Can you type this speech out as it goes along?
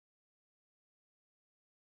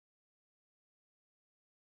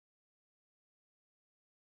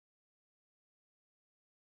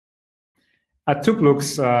At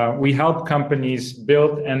Tooploox, we help companies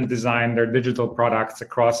build and design their digital products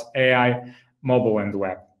across AI, mobile, and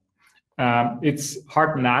web. It's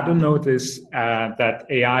hard not to notice that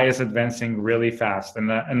AI is advancing really fast,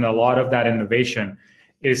 and a lot of that innovation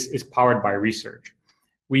is powered by research.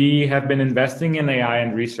 We have been investing in AI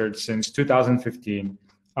and research since 2015.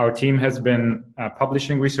 Our team has been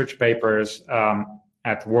publishing research papers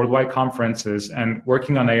at worldwide conferences and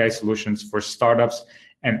working on AI solutions for startups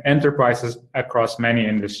and enterprises across many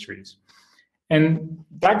industries. And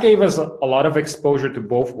that gave us a lot of exposure to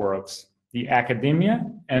both worlds, the academia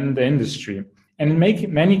and the industry. And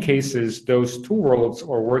in many cases, those two worlds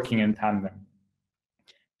are working in tandem.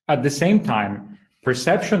 At the same time,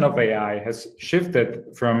 perception of AI has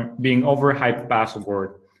shifted from being overhyped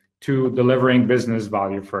buzzword to delivering business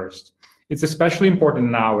value first. It's especially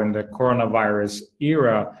important now in the coronavirus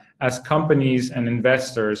era as companies and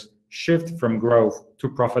investors shift from growth to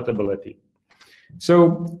profitability.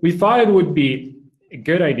 So we thought it would be a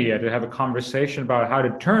good idea to have a conversation about how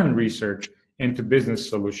to turn research into business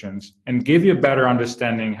solutions and give you a better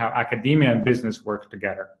understanding how academia and business work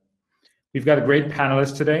together. We've got a great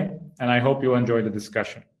panelist today, and I hope you'll enjoy the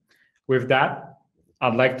discussion. With that,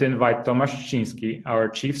 I'd like to invite Tomasz Kidziński, our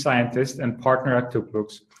chief scientist and partner at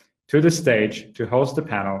Tooploox, to the stage to host the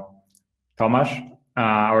panel. Tomasz,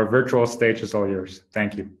 our virtual stage is all yours.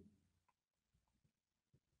 Thank you.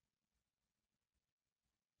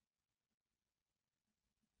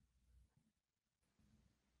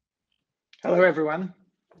 Hello, everyone.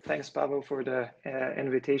 Thanks, Pavel, for the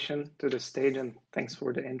invitation to the stage, and thanks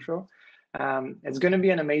for the intro. It's going to be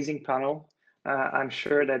an amazing panel. I'm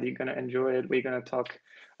sure that you're going to enjoy it. We're going to talk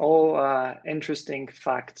all interesting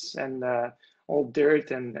facts and all dirt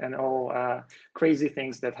and all crazy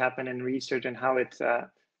things that happen in research and how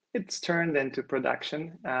it's turned into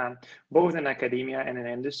production, both in academia and in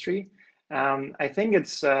industry. I think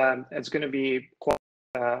it's going to be quite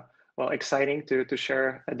well, exciting to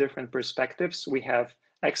share different perspectives. We have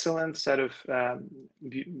excellent set of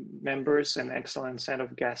members and excellent set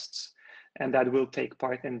of guests, and that will take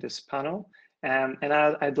part in this panel. And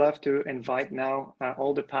I'd love to invite now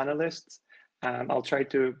all the panelists. I'll try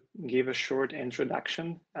to give a short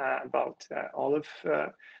introduction about all of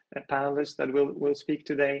the panelists that will speak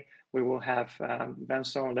today. We will have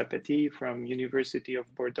Vincent Lepetit from University of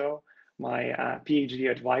Bordeaux, my Ph.D.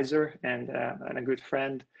 advisor and a good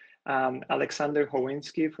friend. Aleksander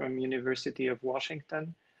Hołyński from University of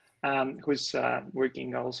Washington, who's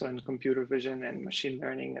working also in computer vision and machine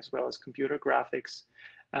learning, as well as computer graphics.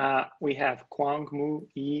 We have Kwang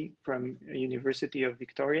from University of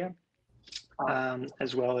Victoria,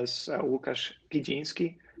 as well as Łukasz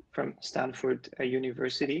Kidziński from Stanford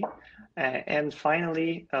University. And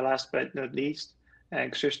finally, last but not least,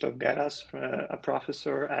 Krzysztof Geras, a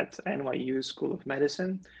professor at NYU School of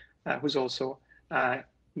Medicine, who's also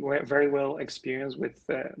very well experienced with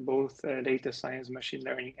both data science, machine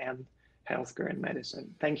learning, and healthcare and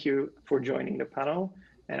medicine. Thank you for joining the panel,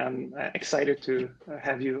 and I'm excited to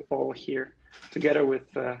have you all here together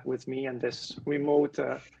with me in this remote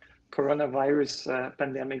coronavirus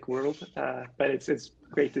pandemic world. But it's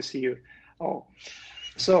great to see you all.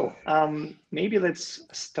 So maybe let's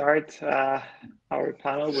start our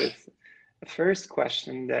panel with the first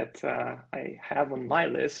question that I have on my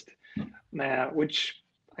list, which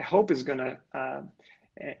I hope is going to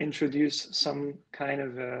introduce some kind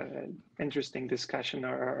of interesting discussion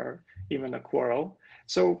or even a quarrel.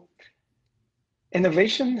 So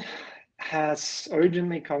innovation has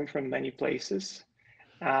originally come from many places.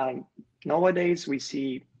 Nowadays, we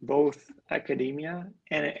see both academia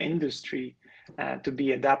and industry to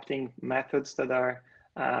be adapting methods that are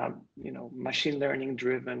machine learning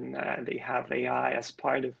driven. They have AI as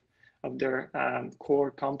part of their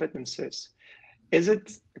core competences. Is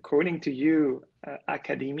it, according to you,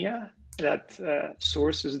 academia that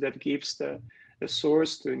sources that gives the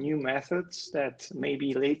source to new methods that may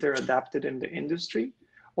be later adapted in the industry?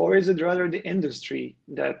 Or is it rather the industry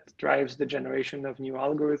that drives the generation of new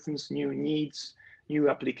algorithms, new needs, new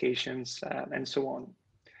applications, and so on?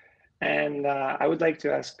 And I would like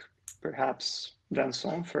to ask perhaps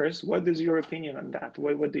Vincent first. What is your opinion on that?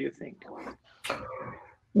 What do you think?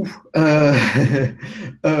 I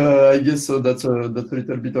guess that's a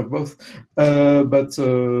little bit of both. But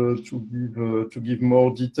to give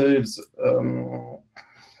more details,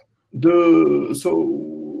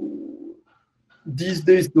 these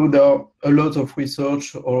days, there are a lot of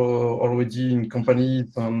research already in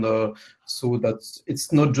companies, and so that's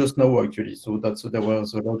it's not just now actually. So there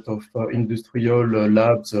was a lot of industrial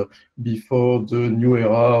labs before the new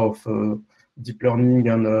era of deep learning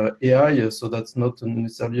and AI, so that's not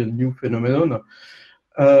necessarily a new phenomenon.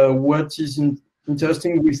 What is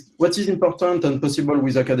interesting with what is important and possible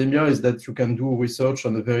with academia is that you can do research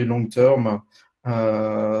on a very long term,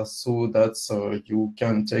 so that you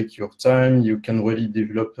can take your time, you can really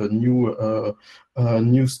develop a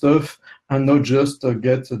new stuff, and not just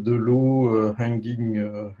get the low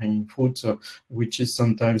hanging fruit, which is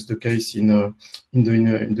sometimes the case in the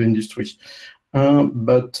industry.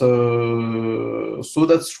 But so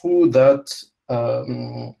that's true that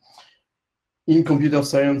in computer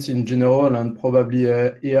science in general and probably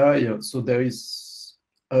AI, so there is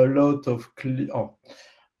a lot of clear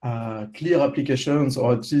applications,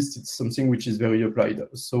 or at least it's something which is very applied.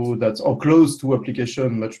 So that's or close to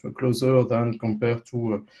application, much closer than compared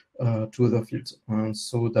to other fields. And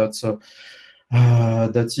so that's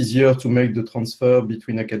easier to make the transfer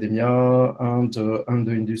between academia and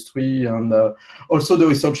the industry, and also the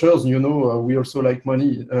researchers. You know, we also like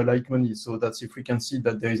money. So that's if we can see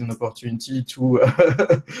that there is an opportunity to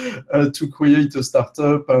to create a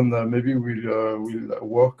startup, and maybe we'll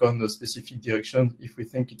work on a specific direction if we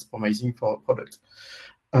think it's promising for a product.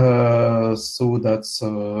 So that's.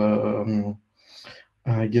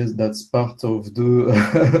 I guess that's part of the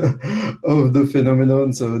of the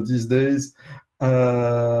phenomenon these days.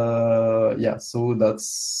 Yeah, so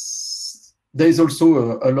there is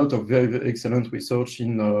also a lot of very, very excellent research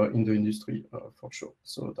in the industry for sure.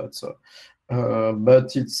 So that's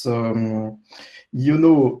but it's you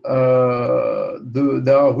know,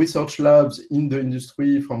 there are research labs in the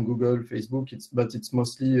industry from Google, Facebook. But it's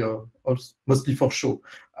mostly for show.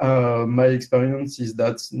 My experience is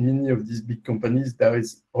that many of these big companies, there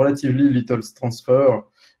is relatively little transfer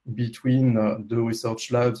between the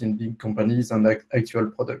research labs in big companies and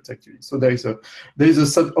actual products actually. So there is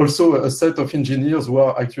also a set of engineers who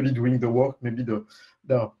are actually doing the work. Maybe they're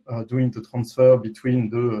doing the transfer between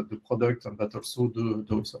the product and but also the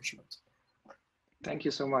research labs. Thank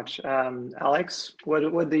you so much. Alex,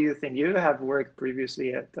 what do you think? You have worked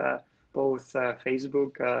previously at both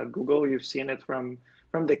Facebook, Google. You've seen it from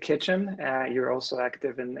the kitchen. You're also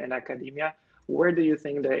active in academia. Where do you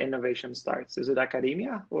think the innovation starts? Is it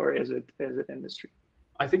academia or is it industry?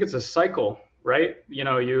 I think it's a cycle, right? You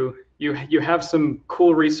know, you have some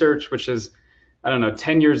cool research, which is, I don't know,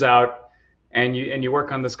 10 years out, and you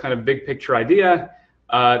work on this kind of big picture idea.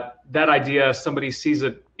 That idea, somebody sees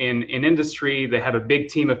it in industry, they have a big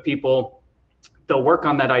team of people, they'll work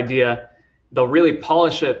on that idea, they'll really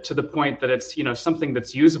polish it to the point that it's, you know, something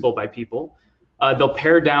that's usable by people. They'll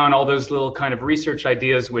pare down all those little kind of research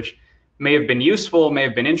ideas, which may have been useful, may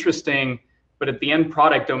have been interesting, but at the end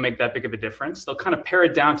product don't make that big of a difference. They'll kind of pare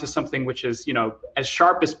it down to something which is, you know, as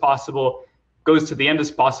sharp as possible, goes to the end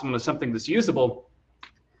as possible, as something that's usable.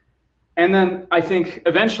 And then I think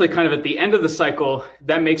eventually kind of at the end of the cycle,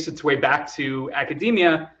 that makes its way back to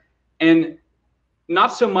academia, and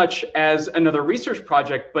not so much as another research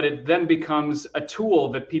project, but it then becomes a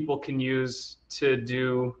tool that people can use to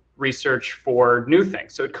do research for new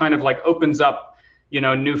things. So it kind of like opens up, you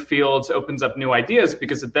know, new fields, opens up new ideas,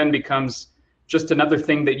 because it then becomes just another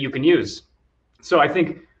thing that you can use. So I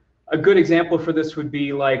think a good example for this would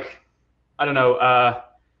be like, I don't know,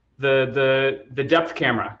 the depth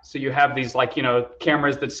camera. So you have these like, you know,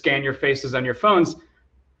 cameras that scan your faces on your phones.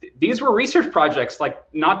 These were research projects like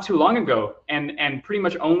not too long ago, and pretty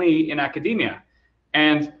much only in academia.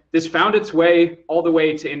 And this found its way all the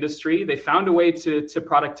way to industry. They found a way to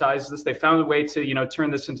productize this. They found a way to, you know, turn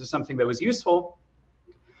this into something that was useful.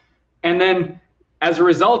 And then as a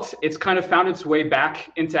result, it's kind of found its way back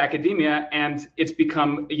into academia, and it's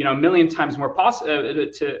become, you know, a million times more popular,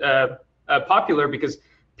 because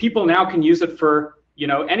people now can use it for, you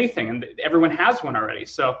know, anything, and everyone has one already.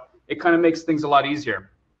 So it kind of makes things a lot easier.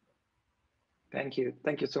 Thank you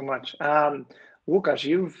so much. Łukasz,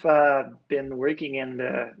 you've been working in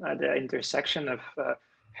the intersection of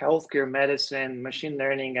healthcare, medicine, machine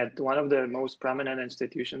learning at one of the most prominent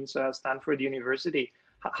institutions, Stanford University.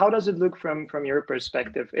 How does it look from your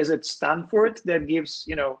perspective? Is it Stanford that gives,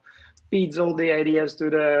 you know, feeds all the ideas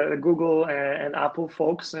to the Google and Apple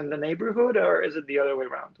folks in the neighborhood, or is it the other way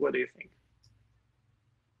around? What do you think?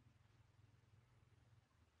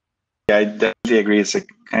 Yeah, I definitely agree. It's a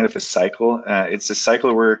kind of a cycle. It's a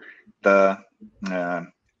cycle where the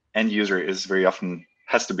end user is very often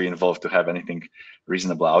has to be involved to have anything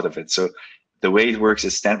reasonable out of it. So the way it works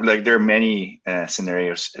is Stanford, like there are many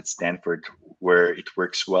scenarios at Stanford where it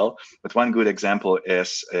works well, but one good example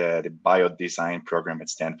is the bio-design program at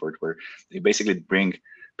Stanford, where they basically bring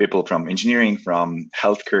people from engineering, from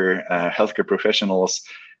healthcare professionals,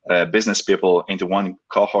 business people into one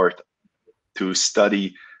cohort to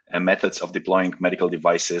study methods of deploying medical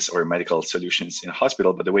devices or medical solutions in a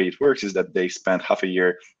hospital. But the way it works is that they spend half a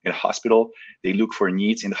year in a hospital. They look for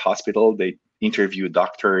needs in the hospital. They interview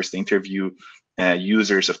doctors. They interview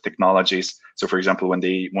users of technologies. So, for example, when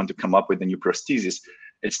they want to come up with a new prosthesis,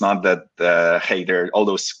 it's not that hey, there are all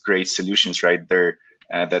those great solutions right there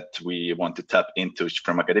that we want to tap into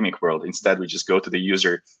from academic world. Instead, we just go to the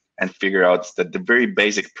user and figure out that the very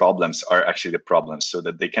basic problems are actually the problems, so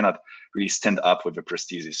that they cannot really stand up with a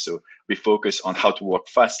prosthesis. So we focus on how to walk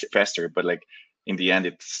faster, but like in the end,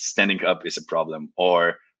 it's standing up is a problem,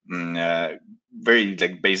 or very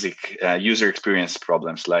like basic user experience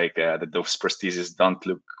problems, like that those prostheses don't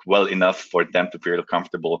look well enough for them to feel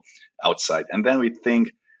comfortable outside. And then we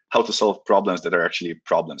think how to solve problems that are actually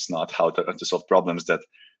problems, not how to solve problems that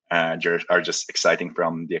are just exciting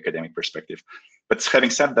from the academic perspective. But having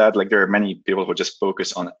said that, like there are many people who just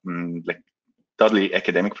focus on like totally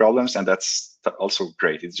academic problems, and that's also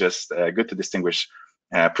great. It's just good to distinguish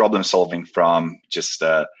problem solving from just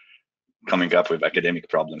coming up with academic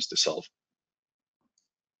problems to solve.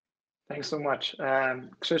 Thanks so much.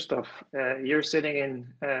 Krzysztof, you're sitting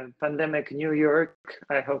in pandemic New York.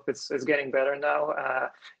 I hope it's getting better now.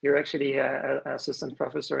 You're actually an assistant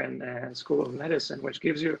professor in School of Medicine, which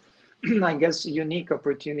gives you, I guess, unique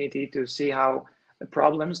opportunity to see how the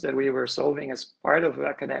problems that we were solving as part of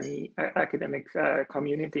academic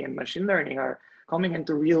community and machine learning are coming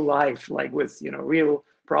into real life, like with real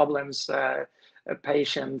problems,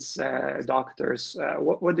 patients, doctors.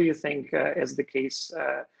 What do you think is the case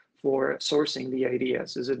for sourcing the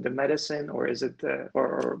ideas? Is it the medicine, or is it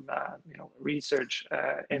research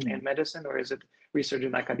in medicine, or is it research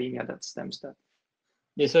in academia that stems that?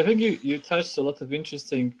 Yes, I think you touched a lot of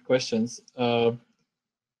interesting questions.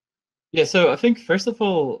 Yeah, so I think first of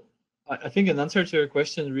all, I think an answer to your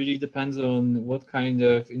question really depends on what kind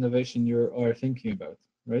of innovation you are thinking about,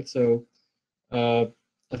 right? So I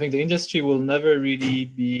think the industry will never really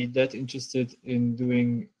be that interested in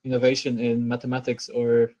doing innovation in mathematics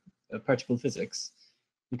or particle physics,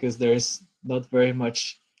 because there's not very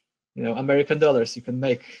much, American dollars you can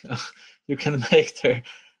make there,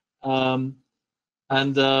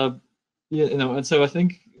 and so I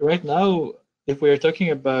think right now, if we're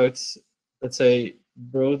talking about, let's say,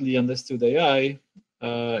 broadly understood AI,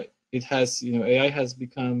 it has, AI has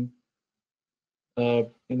become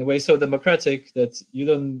in a way so democratic that you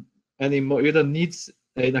don't need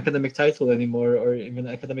an academic title anymore, or even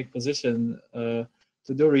an academic position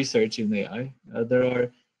to do research in AI. There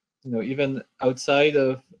are, even outside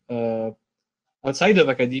of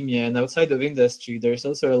academia and outside of industry, there's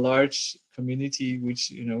also a large community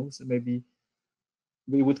which, so maybe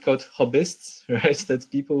we would call hobbyists, right? That's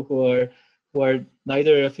people who are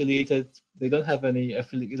neither affiliated, they don't have any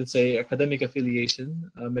let's say academic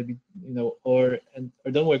affiliation, maybe or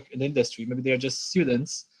don't work in the industry. Maybe they are just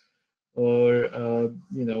students, or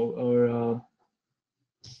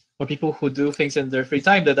or people who do things in their free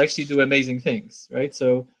time that actually do amazing things, right?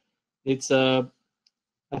 So it's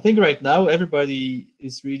I think right now everybody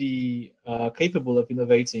is really capable of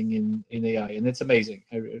innovating in AI, and it's amazing.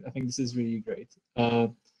 I think this is really great.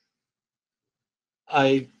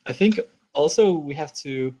 I think also we have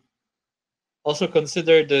to also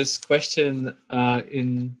consider this question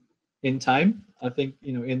in time. I think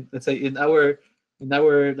in our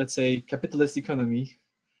let's say capitalist economy,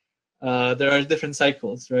 there are different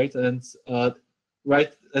cycles, right? And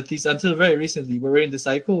right, at least until very recently, we were in the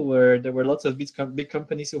cycle where there were lots of big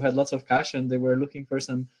companies who had lots of cash, and they were looking for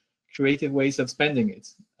some creative ways of spending it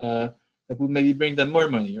that would maybe bring them more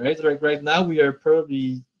money, right? Right now, we are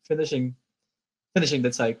probably finishing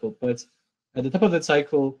that cycle, but at the top of that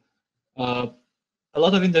cycle, a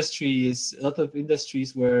lot of industries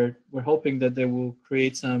were hoping that they will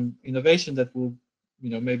create some innovation that will,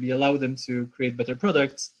 maybe allow them to create better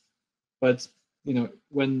products, but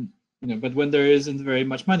when there isn't very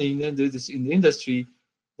much money in the industry,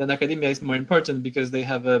 then academia is more important, because they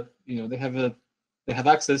have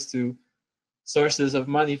access to sources of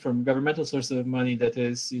money from governmental sources of money that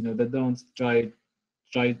is they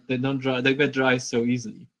get dry so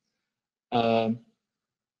easily. So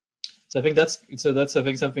I think that's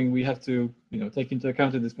something we have to take into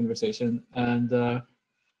account in this conversation. And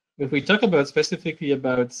if we talk about specifically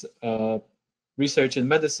about research in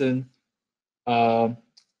medicine, I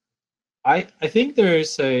think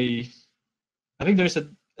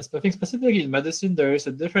specifically in medicine, there is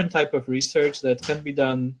a different type of research that can be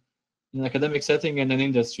done in an academic setting and an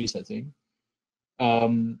industry setting.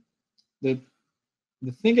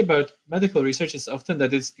 The thing about medical research is often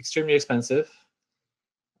that it's extremely expensive.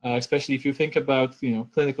 especially if you think about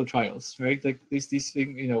clinical trials, right? Like these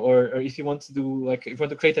things, or if you want to do if you want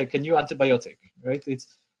to create a new antibiotic, right?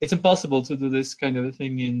 It's impossible to do this kind of a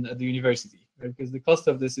thing at the university, right? Because the cost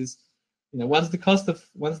of this is, once the cost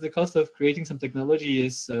of creating some technology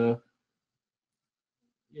is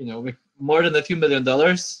more than a few $1 million,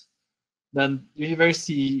 then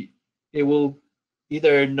university, it will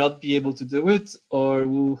either not be able to do it, or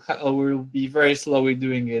will be very slowly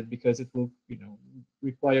doing it, because it will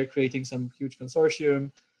require creating some huge consortium,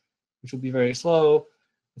 which will be very slow,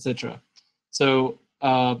 etc. So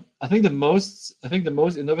I think the most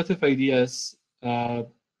innovative ideas in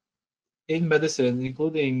medicine,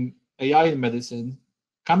 including AI in medicine,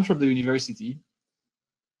 come from the university.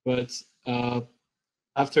 But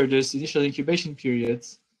after this initial incubation period,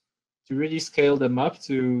 to really scale them up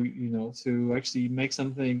to actually make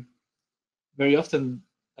something very often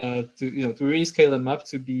to really scale them up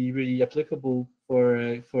to be really applicable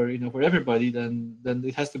for everybody, then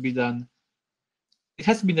it has to be done. It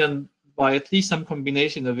has to be done by at least some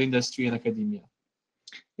combination of industry and academia.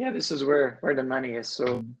 Yeah, this is where the money is.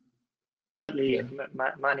 So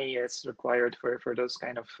money is required for those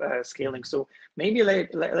kind of scaling. So maybe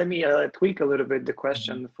let me tweak a little bit the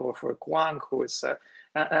question for Kwang, who is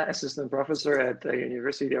assistant professor at the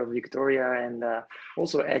University of Victoria and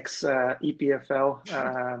also ex-EPFL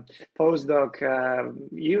postdoc.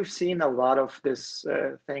 You've seen a lot of this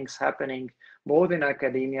things happening both in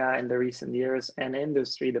academia in the recent years and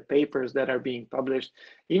industry, the papers that are being published.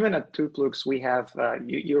 Even at Tooploox, we have,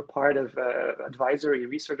 you're part of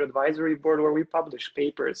research advisory board where we publish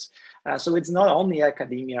papers. So it's not only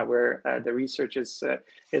academia where the research is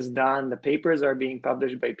done. The papers are being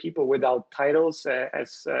published by people without titles.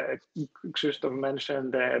 As Krzysztof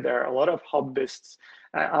mentioned, there are a lot of hobbyists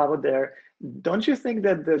out there. Don't you think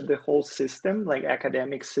that the whole system, like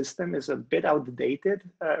academic system, is a bit outdated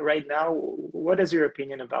right now? What is your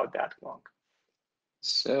opinion about that, Kwang?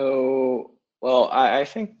 So, well, I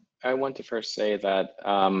think I want to first say that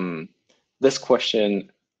this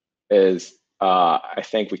question is, I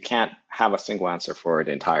think we can't have a single answer for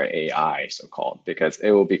the entire AI, so-called, because it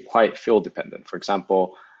will be quite field dependent. For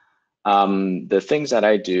example, the things that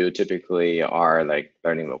I do typically are like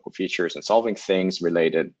learning local features and solving things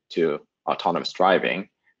related to autonomous driving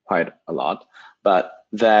quite a lot. But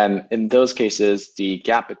then in those cases, the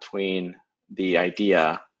gap between the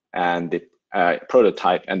idea and the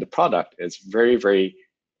prototype and the product is very, very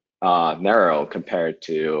narrow compared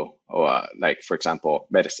to, like, for example,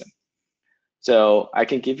 medicine. So I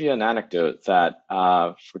can give you an anecdote that,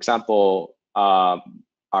 for example,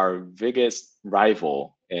 our biggest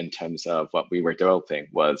rival in terms of what we were developing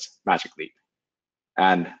was Magic Leap.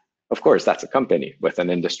 And of course, that's a company with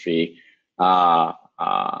an industry that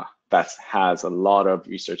has a lot of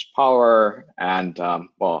research power and,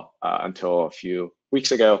 until a few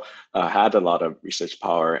weeks ago, had a lot of research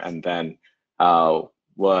power, and then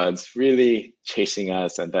was really chasing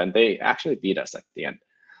us, and then they actually beat us at the end.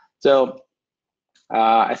 So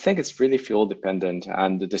I think it's really field dependent,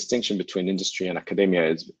 and the distinction between industry and academia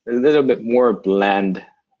is a little bit more blend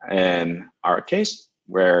in our case,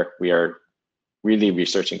 where we are really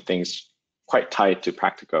researching things quite tied to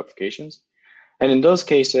practical applications. And in those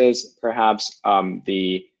cases, perhaps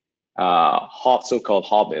the so-called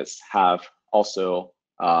hobbyists have also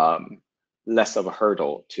less of a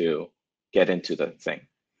hurdle to get into the thing.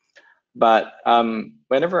 But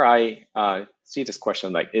whenever I see this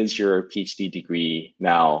question, like, is your PhD degree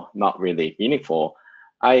now not really meaningful?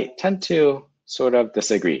 I tend to sort of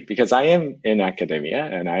disagree, because I am in academia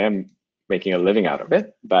and I am making a living out of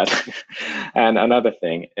it. But and another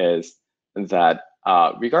thing is that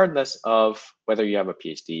regardless of whether you have a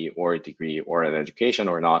PhD or a degree or an education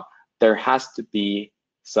or not, there has to be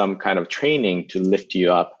some kind of training to lift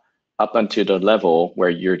you up unto the level where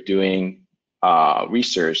you're doing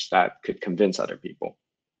research that could convince other people.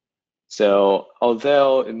 So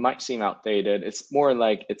although it might seem outdated, it's more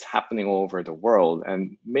like it's happening all over the world,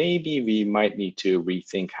 and maybe we might need to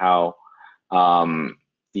rethink how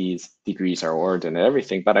these degrees are ordered and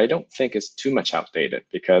everything, but I don't think it's too much outdated,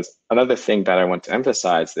 because another thing that I want to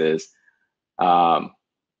emphasize is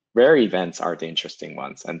rare events are the interesting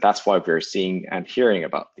ones, and that's why we're seeing and hearing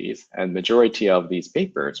about these. And majority of these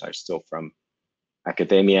papers are still from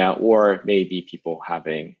academia, or maybe people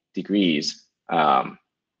having degrees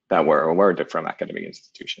that were awarded from academic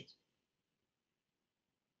institutions.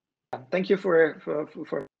 Thank you for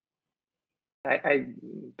I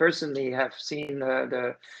personally have seen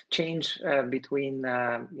the change between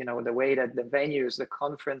the way that the venues, the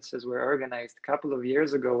conferences were organized a couple of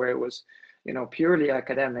years ago, where it was purely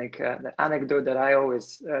academic. The anecdote that I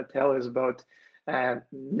always tell is about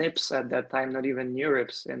NIPS at that time, not even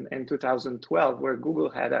NeurIPS in 2012, where Google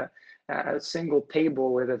had a single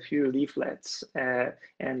table with a few leaflets,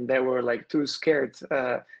 and there were like two scared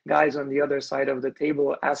guys on the other side of the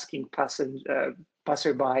table asking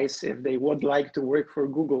passerbys if they would like to work for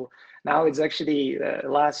Google. Now it's actually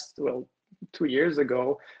last, well, 2 years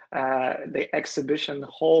ago, the exhibition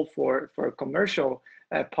hall for commercial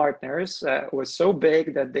partners was so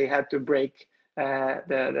big that they had to break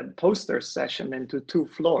the poster session into 2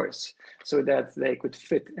 floors so that they could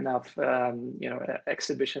fit enough,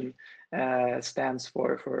 exhibition stands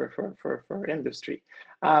for industry.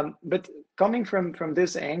 But coming from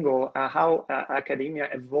this angle, how academia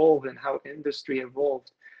evolved and how industry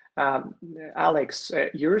evolved, Alex,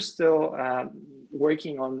 you're still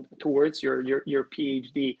working towards your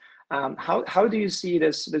PhD. How do you see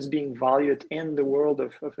this being valued in the world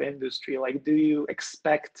of industry? Like, do you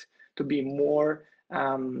expect to be more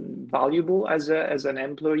valuable as an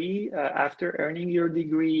employee after earning your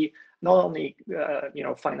degree, not only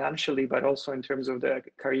financially, but also in terms of the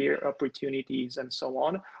career opportunities and so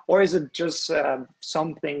on? Or is it just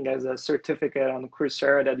something as a certificate on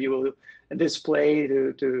Coursera that you will display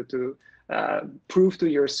to prove to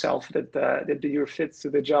yourself that you're fit to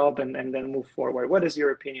the job and then move forward? What is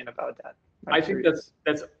your opinion about that? I think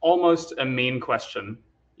that's almost a mean question.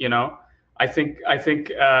 I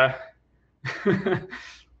think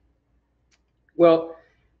well,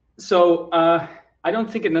 so I don't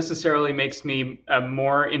think it necessarily makes me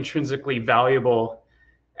more intrinsically valuable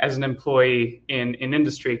as an employee in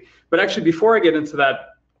industry. But actually, before I get into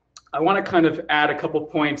that, I want to kind of add a couple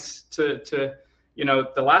points to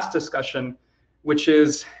the last discussion, which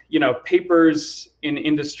is papers in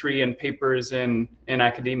industry and papers in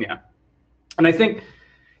academia. And I think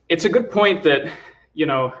it's a good point that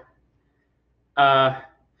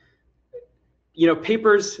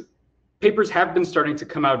papers have been starting to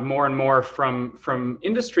come out more and more from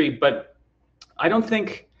industry, but I don't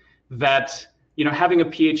think that having a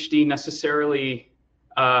PhD necessarily.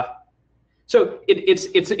 So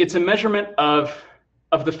it's a measurement of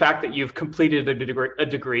the fact that you've completed a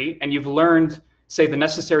degree and you've learned, say, the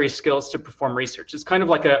necessary skills to perform research. It's kind of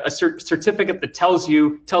like a certificate that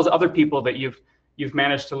tells other people that you've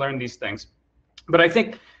managed to learn these things. But I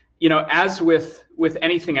think as with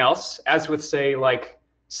anything else, as with, say, like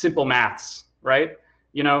simple maths, right?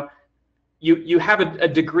 You have a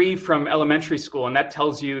degree from elementary school, and that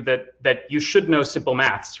tells you that you should know simple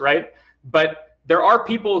maths, right? But there are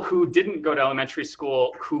people who didn't go to elementary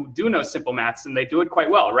school who do know simple maths, and they do it quite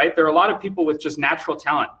well, right? There are a lot of people with just natural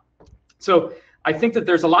talent. So I think that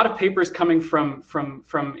there's a lot of papers coming from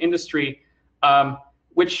industry,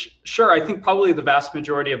 which, sure, I think probably the vast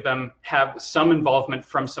majority of them have some involvement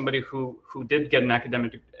from somebody who did get an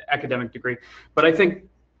academic degree. But I think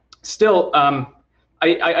still, I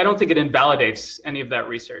don't think it invalidates any of that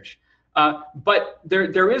research. But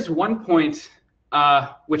there is one point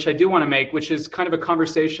which I do want to make, which is kind of a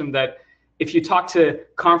conversation that if you talk to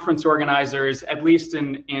conference organizers, at least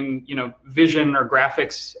in vision or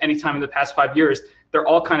graphics, anytime in the past 5 years, they're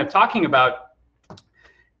all kind of talking about,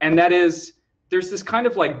 and that is there's this kind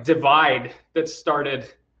of like divide that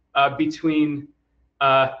started between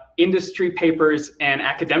industry papers and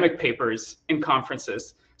academic papers in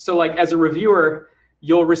conferences. So like as a reviewer,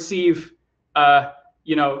 you'll receive, I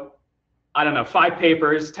don't know, 5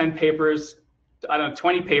 papers, 10 papers,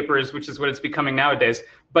 20 papers, which is what it's becoming nowadays.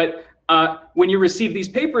 But when you receive these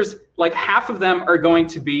papers, like half of them are going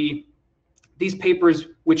to be these papers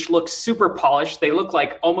which look super polished. They look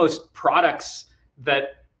like almost products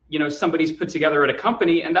that somebody's put together at a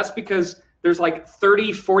company, and that's because there's like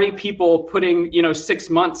 30, 40 people putting 6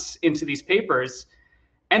 months into these papers.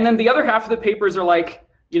 And then the other half of the papers are like,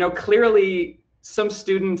 clearly some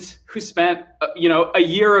student who spent a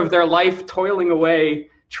year of their life toiling away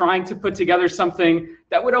trying to put together something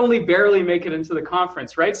that would only barely make it into the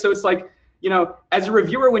conference, right? So it's like, as a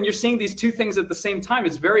reviewer, when you're seeing these two things at the same time,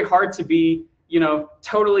 it's very hard to be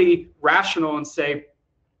totally rational and say,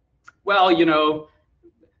 well,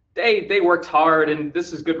 they worked hard and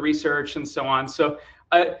this is good research and so on. So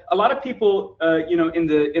a lot of people, in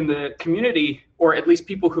the community, or at least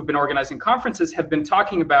people who've been organizing conferences, have been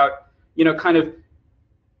talking about, kind of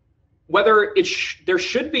whether there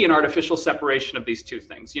should be an artificial separation of these two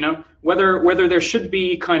things. Whether there should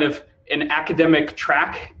be kind of an academic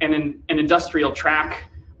track and an industrial track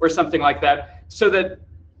or something like that, so that,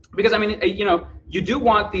 because I mean, you do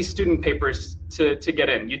want these student papers to get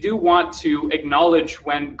in. You do want to acknowledge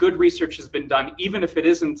when good research has been done, even if it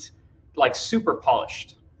isn't like super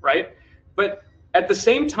polished, right? But at the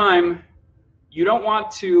same time, you don't want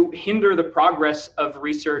to hinder the progress of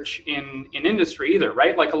research in industry either,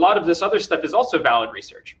 right? Like a lot of this other stuff is also valid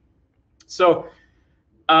research. So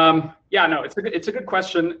yeah, no, it's a good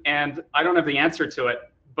question, and I don't have the answer to it,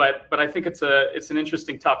 but I think it's an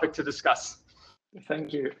interesting topic to discuss.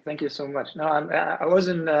 Thank you so much. No, I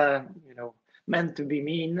wasn't you know, meant to be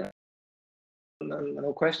mean.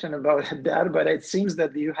 No question about that, but it seems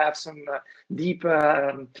that you have some deep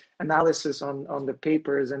analysis on the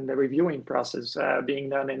papers and the reviewing process being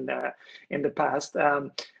done in the past.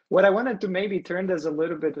 What I wanted to maybe turn this a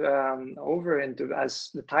little bit over into, as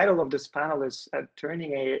the title of this panel is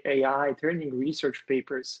turning AI, turning research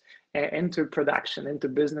papers into production, into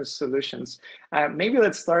business solutions. Maybe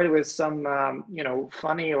let's start with some you know,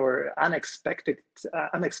 funny or unexpected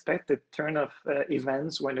turn of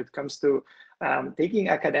events when it comes to taking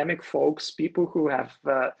academic folks, people who have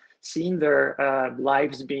seen their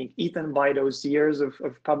lives being eaten by those years of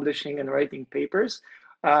publishing and writing papers.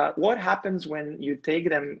 What happens when you take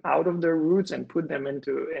them out of their roots and put them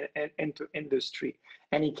into industry?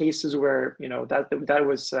 Any cases where, you know, that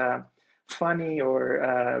was funny,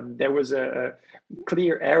 or there was a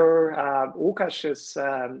clear error? Łukasz is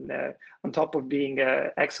on top of being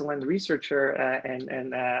an excellent researcher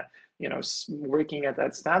and you know, working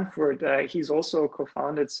at Stanford, he's also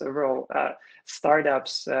co-founded several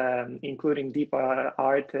startups, including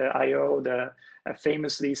DeepArt.io, the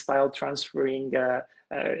famously style transferring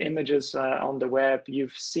images on the web.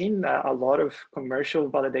 You've seen a lot of commercial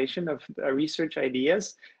validation of research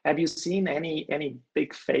ideas. Have you seen any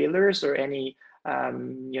big failures or any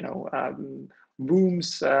you know,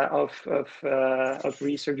 booms of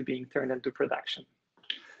research being turned into production?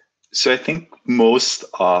 So I think most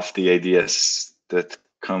of the ideas that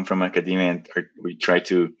come from academia and we try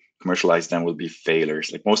to commercialize them will be failures.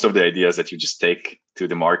 Like most of the ideas that you just take to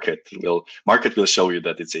the market will show you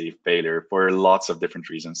that it's a failure for lots of different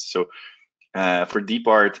reasons. So for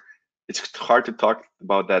DeepArt, it's hard to talk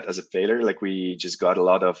about that as a failure. Like we just got a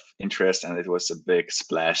lot of interest and it was a big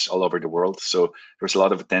splash all over the world. So there was a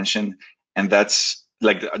lot of attention, and that's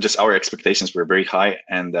like just our expectations were very high,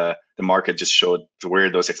 and the market just showed where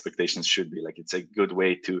those expectations should be. Like it's a good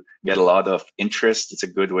way to get a lot of interest. It's a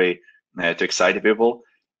good way to excite people,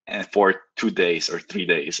 and for 2 days or 3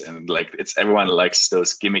 days. And like everyone likes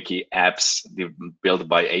those gimmicky apps built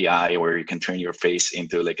by AI where you can turn your face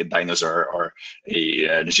into like a dinosaur or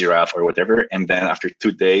a giraffe or whatever. And then after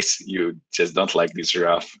 2 days, you just don't like the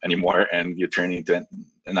giraffe anymore and you turn into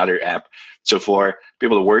another app. So for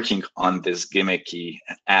people working on this gimmicky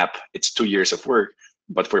app, it's 2 years of work.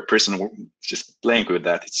 But for a person just playing with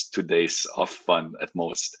that, it's 2 days of fun at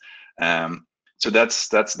most. So that's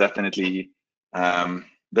definitely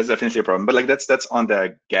a problem. But like that's on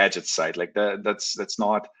the gadget side. Like that's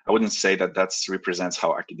not. I wouldn't say that represents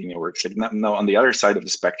how academia works. Like no, on the other side of the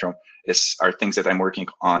spectrum are things that I'm working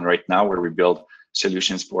on right now, where we build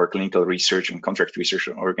solutions for clinical research and contract research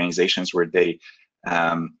organizations, where they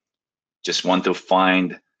just want to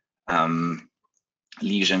find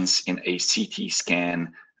lesions in a CT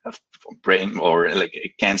scan of brain or like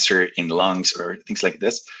a cancer in lungs or things like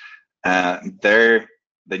this.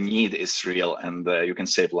 The need is real, and you can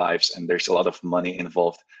save lives, and there's a lot of money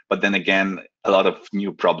involved. But then again, a lot of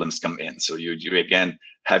new problems come in. So you again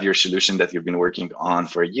have your solution that you've been working on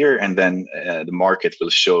for a year, and then the market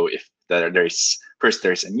will show if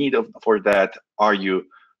there's a need for that. Are you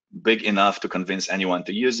big enough to convince anyone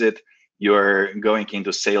to use it? You're going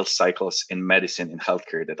into sales cycles in medicine, in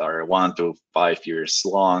healthcare, that are 1 to 5 years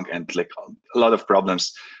long, and like a lot of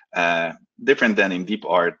problems, different than in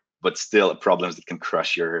DeepArt, but still problems that can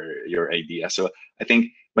crush your idea. So I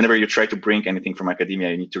think whenever you try to bring anything from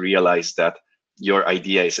academia, you need to realize that your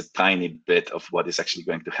idea is a tiny bit of what is actually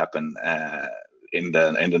going to happen in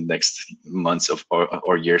the next months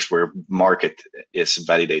or years, where market is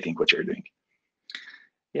validating what you're doing.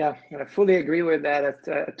 Yeah, I fully agree with that.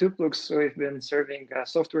 At Tooploox, so we've been serving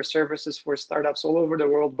software services for startups all over the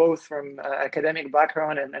world, both from academic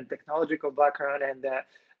background and technological background, and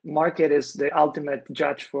market is the ultimate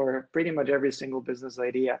judge for pretty much every single business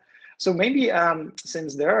idea. So maybe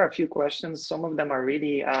since there are a few questions, some of them are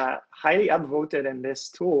really highly upvoted in this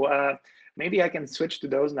tool, maybe I can switch to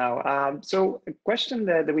those now. So a question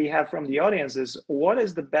that we have from the audience is, what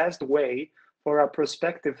is the best way for a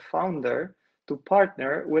prospective founder to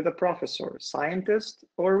partner with a professor, scientist,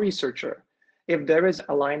 or researcher if there is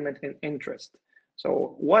alignment in interest?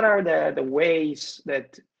 So what are the ways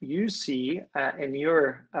that you see in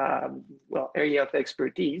your area of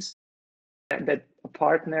expertise that a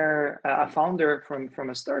partner, a founder from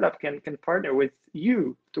a startup can partner with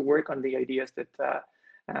you to work on the ideas that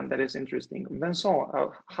that is interesting. Vincent,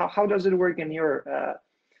 how does it work in your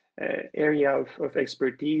area of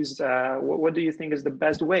expertise? What do you think is the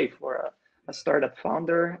best way for a startup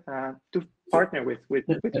founder to partner with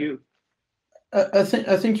you? I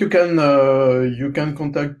think you can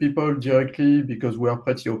contact people directly, because we are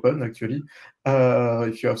pretty open actually.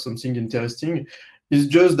 If you have something interesting, it's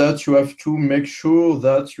just that you have to make sure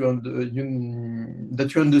that you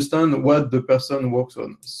understand what the person works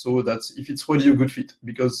on, so that if it's really a good fit.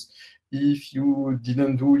 Because if you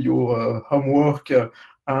didn't do your homework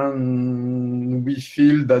and we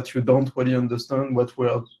feel that you don't really understand what we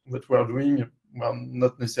are doing, I'm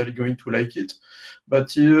not necessarily going to like it.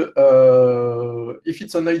 But if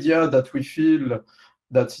it's an idea that we feel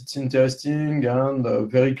that it's interesting and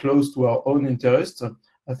very close to our own interest,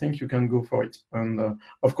 I think you can go for it. And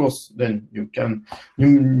of course, then you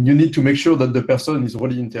need to make sure that the person is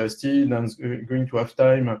really interested and is going to have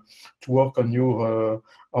time to work on your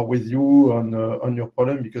or with you on your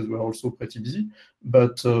problem, because we're also pretty busy.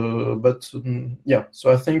 But yeah,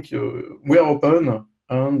 so I think we are open.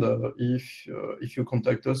 And if you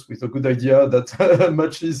contact us with a good idea that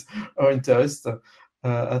matches our interest,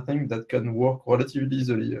 I think that can work relatively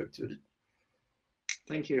easily, actually.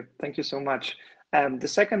 Thank you so much. The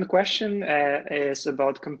second question is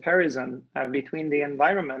about comparison between the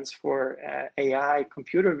environments for AI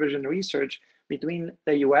computer vision research between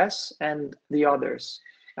the US and the others.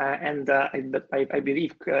 And I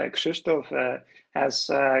believe Krzysztof has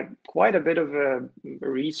quite a bit of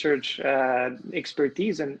research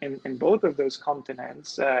expertise in both of those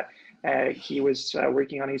continents. He was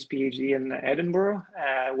working on his PhD in Edinburgh,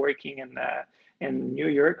 working in New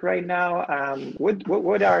York right now.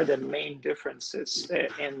 What are the main differences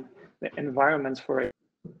in the environments for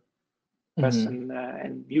US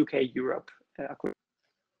and UK, Europe?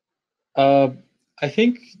 I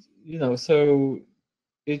think, so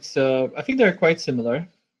it's I think they're quite similar.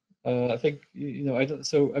 I think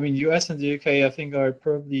I mean, US and the UK, I think, are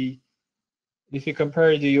probably, if you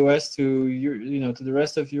compare the US to to the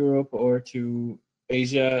rest of Europe or to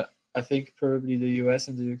Asia, I think probably the US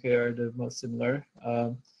and the UK are the most similar.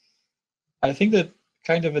 I think that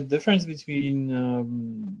kind of a difference between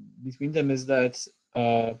them is that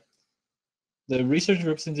the research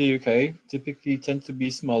groups in the UK typically tend to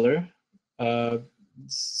be smaller.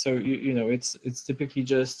 So it's typically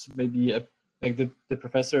just maybe like the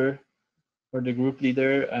professor or the group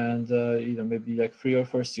leader and maybe like 3 or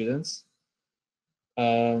 4 students,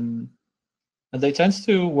 and they tend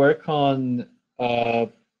to work on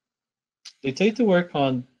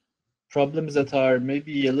problems that are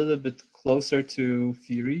maybe a little bit closer to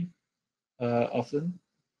theory often,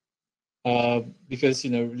 because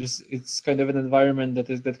it's kind of an environment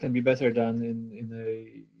that can be better done in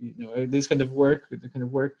a this kind of work. The kind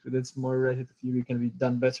of work that's more related to theory can be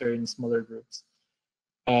done better in smaller groups.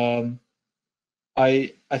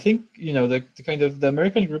 I think the kind of the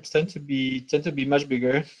American groups tend to be much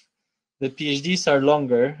bigger. The PhDs are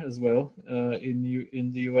longer as well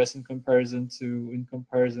in the US in comparison to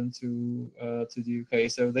the UK.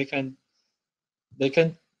 So they can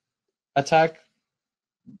attack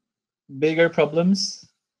bigger problems,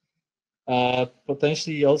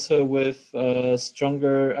 potentially also with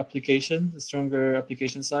stronger application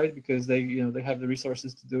side, because they have the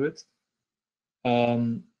resources to do it.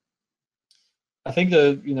 I think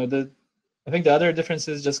the other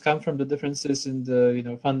differences just come from the differences in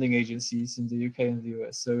the funding agencies in the UK and the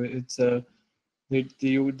US. So it's the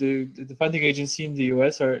funding agency in the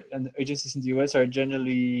US and agencies in the US are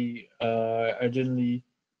generally they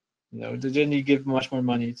generally give much more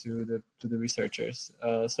money to the researchers.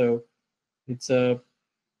 So it's and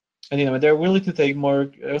they're willing to take more.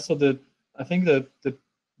 Also, I think the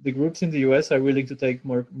groups in the US are willing to take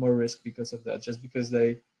more risk because of that. Just because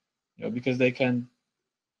they because they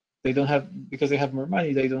have more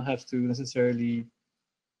money, they don't have to necessarily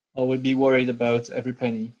always be worried about every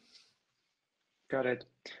penny. Got it.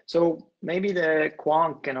 So maybe the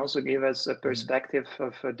Kwang can also give us a perspective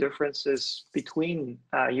of differences between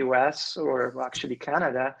US, or actually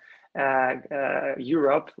Canada,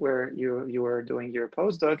 Europe, where you were doing your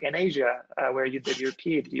postdoc, and Asia, where you did your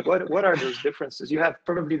PhD. What are those differences? You have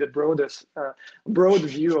probably the broad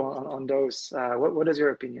view on those. What is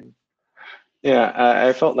your opinion? Yeah,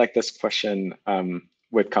 I felt like this question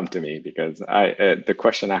would come to me, because the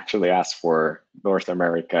question actually asked for North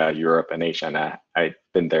America, Europe, and Asia, and I've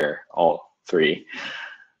been there all 3.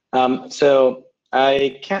 So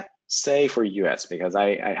I can't say for US because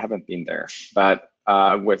I haven't been there, but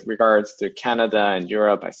with regards to Canada and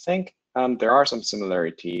Europe, I think there are some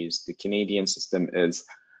similarities. The Canadian system is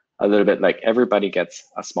a little bit like everybody gets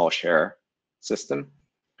a small share system.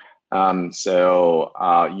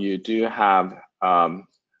 You do have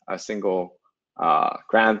a single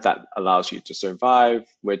grant that allows you to survive,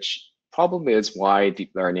 which probably is why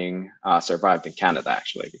deep learning survived in Canada,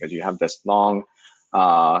 actually, because you have this long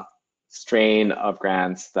strain of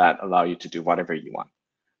grants that allow you to do whatever you want.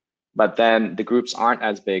 But then the groups aren't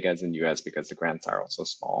as big as in the US because the grants are also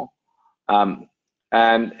small.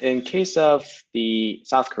 And in case of the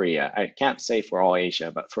South Korea, I can't say for all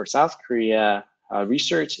Asia, but for South Korea,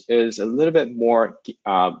 research is a little bit more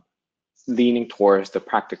leaning towards the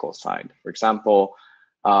practical side. For example,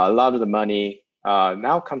 a lot of the money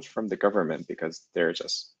now comes from the government because they're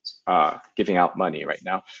just giving out money right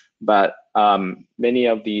now. But many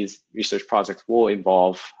of these research projects will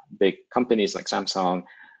involve big companies like Samsung,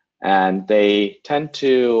 and they tend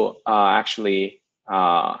to actually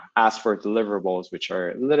ask for deliverables, which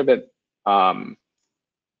are a little bit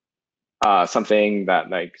something that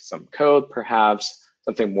like some code, perhaps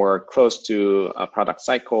something more close to a product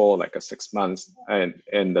cycle, like a 6 months, and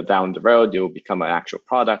in the down the road, you'll become an actual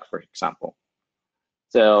product, for example.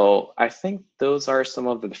 So I think those are some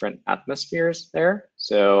of the different atmospheres there.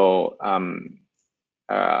 So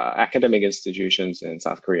academic institutions in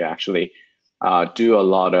South Korea actually do a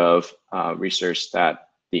lot of research that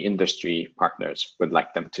the industry partners would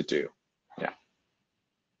like them to do. Yeah.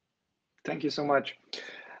 Thank you so much.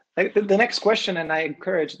 The next question, and I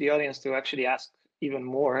encourage the audience to actually ask even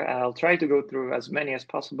more. I'll try to go through as many as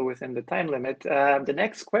possible within the time limit. The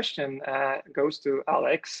next question goes to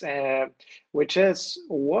Alex, which is,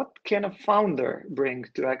 what can a founder bring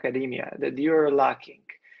to academia that you're lacking?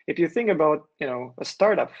 If you think about, a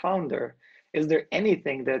startup founder, is there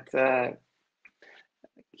anything that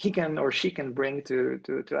he can or she can bring to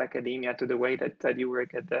academia, to the way that you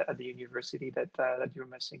work at the university that you're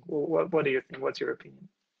missing? What do you think? What's your opinion?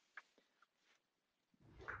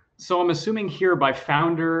 So I'm assuming here by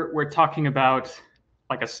founder, we're talking about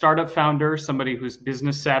like a startup founder, somebody who's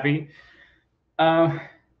business savvy. I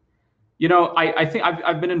think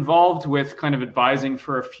I've been involved with kind of advising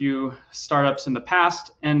for a few startups in the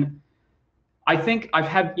past, and I think I've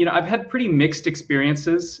had pretty mixed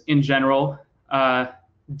experiences in general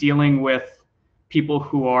dealing with people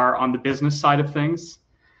who are on the business side of things,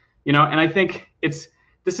 and I think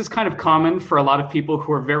this is kind of common for a lot of people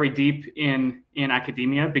who are very deep in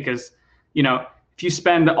academia, because, if you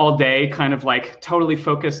spend all day kind of like totally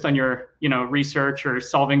focused on your, research or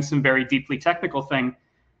solving some very deeply technical thing,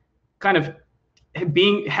 kind of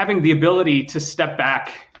having the ability to step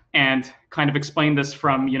back and kind of explain this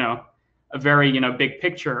from, a very, big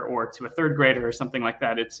picture, or to a third grader or something like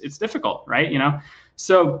that, it's difficult, right?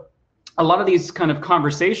 So a lot of these kind of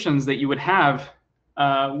conversations that you would have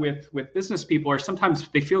with business people are sometimes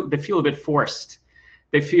they feel a bit forced.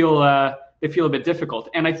 They feel a bit difficult.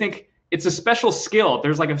 And I think it's a special skill.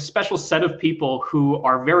 There's like a special set of people who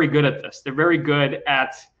are very good at this. They're very good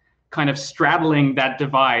at kind of straddling that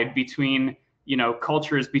divide between,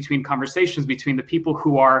 cultures, between conversations, between the people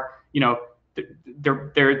who are,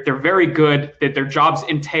 they're very good, that their jobs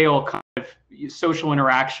entail kind of social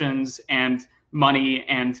interactions and money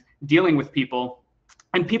and dealing with people,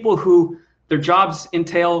 and people who their jobs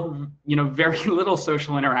entail, very little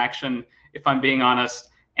social interaction, if I'm being honest,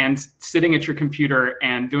 and sitting at your computer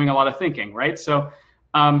and doing a lot of thinking, right? So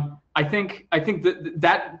I think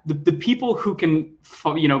that the people who can,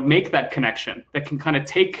 make that connection, that can kind of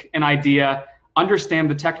take an idea, understand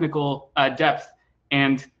the technical depth,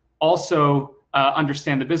 and also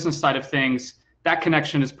understand the business side of things, that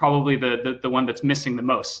connection is probably the one that's missing the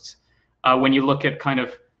most when you look at kind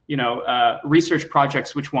of research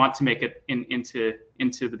projects which want to make it into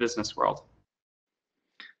the business world.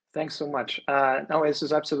 Thanks so much. No, this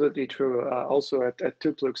is absolutely true. Also at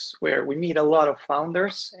Tooploox, where we meet a lot of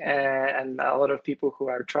founders and a lot of people who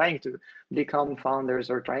are trying to become founders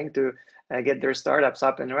or trying to get their startups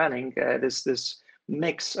up and running. This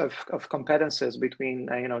mix of competences between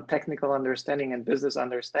technical understanding and business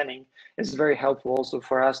understanding is very helpful also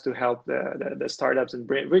for us to help the startups and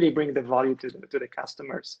really bring the value to the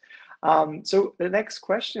customers. So the next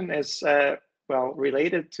question is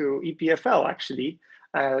related to EPFL actually.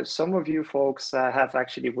 Some of you folks have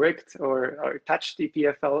actually worked or touched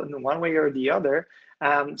EPFL in one way or the other.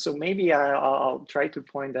 So maybe I'll try to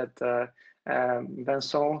point at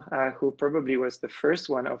Vincent, who probably was the first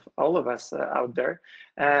one of all of us out there.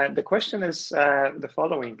 The question is the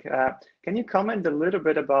following. Can you comment a little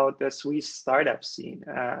bit about the Swiss startup scene?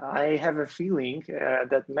 I have a feeling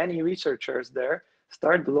that many researchers there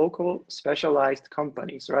start local specialized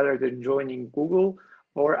companies rather than joining Google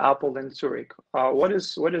or Apple in Zurich. What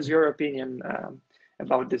is your opinion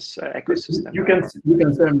about this ecosystem. You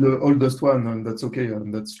can say I'm the oldest one, and that's okay,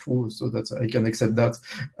 and that's true. So that's I can accept that.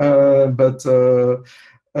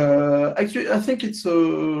 Actually, I think it's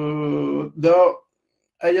there are.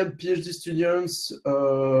 I had PhD students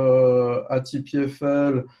at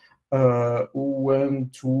EPFL who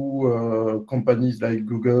went to companies like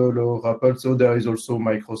Google or Apple. So there is also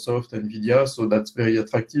Microsoft, NVIDIA. So that's very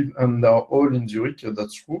attractive, and they're all in Zurich.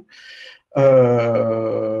 That's true.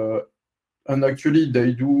 And actually,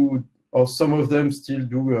 they do, or some of them still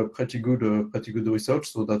do pretty good research.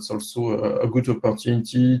 So that's also a good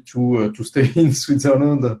opportunity to stay in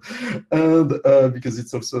Switzerland, and because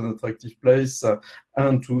it's also an attractive place,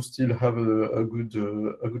 and to still have a good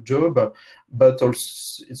job. But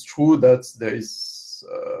also, it's true that there is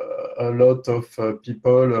a lot of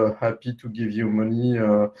people happy to give you money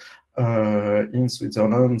in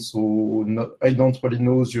Switzerland. So I don't really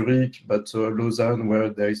know Zurich, but Lausanne, where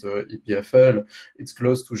there is a EPFL, it's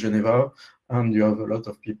close to Geneva, and you have a lot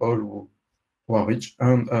of people who are rich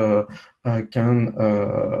and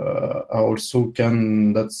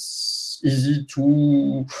that's easy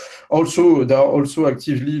to. Also, they are also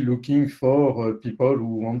actively looking for people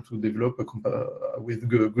who want to develop with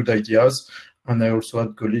good ideas, and I also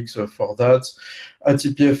had colleagues for that. At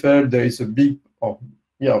EPFL, there is a big,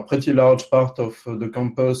 pretty large part of the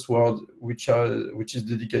campus world which is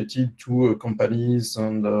dedicated to companies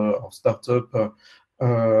and startup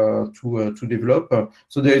to develop.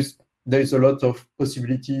 So there is a lot of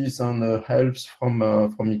possibilities and helps from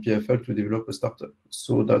EPFL to develop a startup.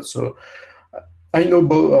 So that's I know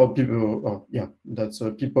both people. That's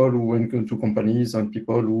people who went to companies and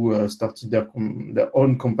people who started their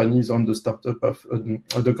own companies on the startup of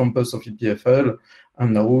the campus of EPFL,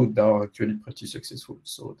 and now they are actually pretty successful.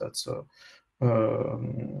 So that's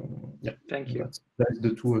Thank you. That's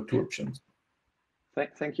the two options.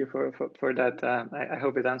 Thank you for that. I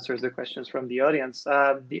hope it answers the questions from the audience.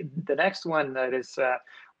 The next one that is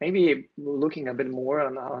maybe looking a bit more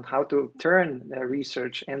on how to turn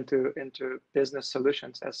research into business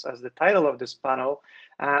solutions, as the title of this panel.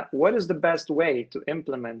 What is the best way to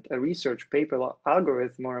implement a research paper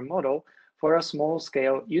algorithm or a model for a small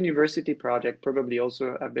scale university project, probably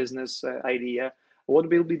also a business idea? What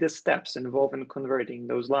will be the steps involved in converting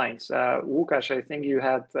those lines? Łukasz, I think you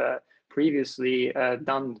had previously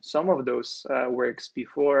done some of those works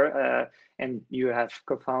before, and you have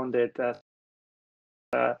co-founded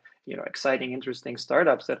exciting, interesting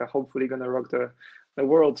startups that are hopefully going to rock the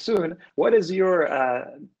world soon. What is your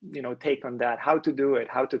take on that? How to do it?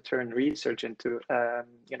 How to turn research into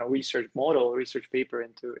research model, research paper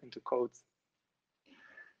into code?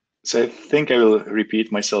 So I think I will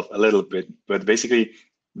repeat myself a little bit, but basically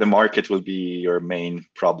the market will be your main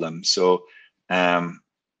problem. So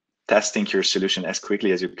testing your solution as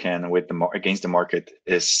quickly as you can with against the market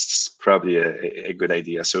is probably a good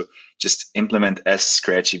idea. So just implement as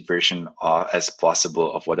scratchy version as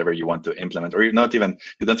possible of whatever you want to implement, or you don't even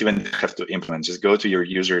have to implement. Just go to your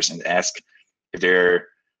users and ask if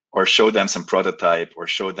or show them some prototype, or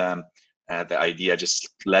show them the idea. Just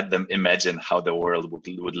let them imagine how the world would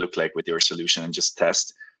look like with your solution, and just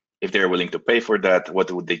test if they're willing to pay for that. What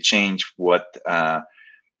would they change?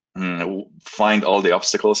 Find all the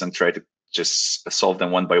obstacles and try to just solve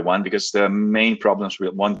them one by one, because the main problems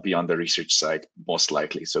won't be on the research side, most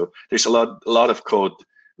likely. So there's a lot of code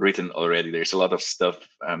written already. There's a lot of stuff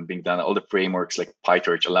being done. All the frameworks like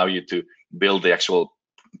PyTorch allow you to build the actual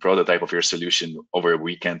prototype of your solution over a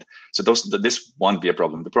weekend. So this won't be a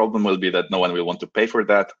problem. The problem will be that no one will want to pay for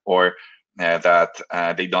that, or that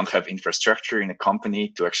they don't have infrastructure in a company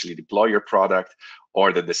to actually deploy your product,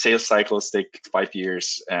 or that the sales cycles take 5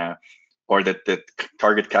 years, or that the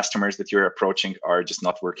target customers that you're approaching are just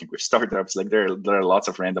not working with startups. Like there are lots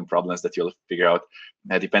of random problems that you'll figure out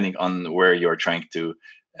depending on where you're trying to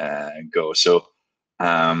go. So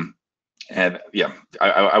I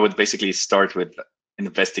would basically start with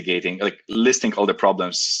investigating, like listing all the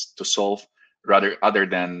problems to solve, other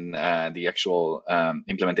than the actual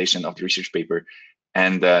implementation of the research paper,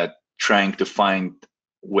 and trying to find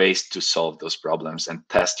ways to solve those problems and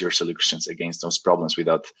test your solutions against those problems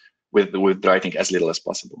with writing as little as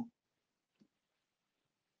possible.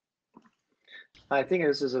 I think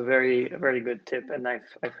this is a very, very good tip, and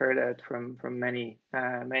I've heard that from many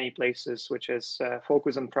places, which is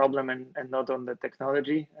focus on problem and not on the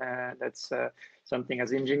technology. That's something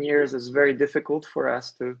as engineers is very difficult for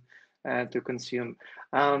us to consume.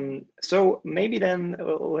 So maybe then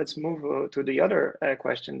let's move to the other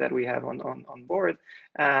question that we have on board.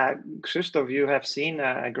 Krzysztof, you have seen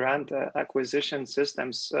grant acquisition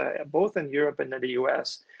systems both in Europe and in the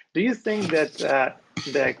US. Do you think that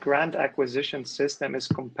the grant acquisition system is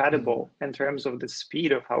compatible in terms of the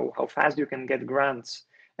speed of how fast you can get grants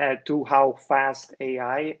to how fast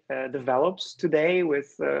AI develops today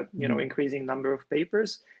with increasing number of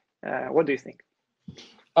papers? What do you think?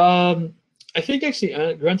 I think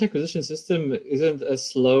actually grant acquisition system isn't as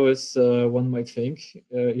slow as one might think.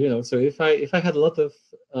 So if I had a lot of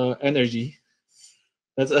energy,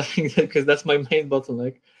 that's I think because that's my main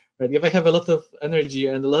bottleneck. Right? If I have a lot of energy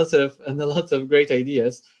and a lot of great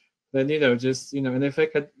ideas, then and if I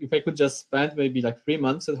could just spend maybe like 3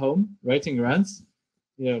 months at home writing grants,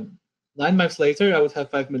 9 months later I would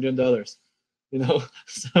have $5 million,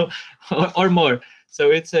 so or more.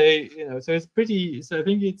 So it's so it's pretty. So I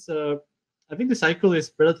think it's I think the cycle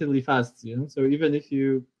is relatively fast. So even if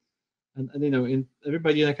you and in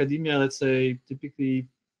everybody in academia, let's say, typically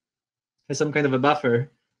has some kind of a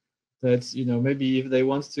buffer that maybe if they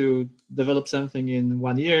want to develop something in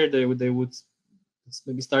 1 year, they would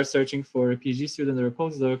maybe start searching for a PhD student or a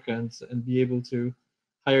postdoc and be able to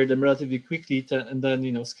hire them relatively quickly and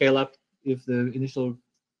then scale up if the initial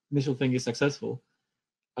thing is successful.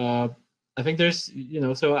 I think there's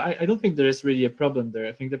so I don't think there is really a problem there.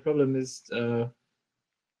 I think the problem is I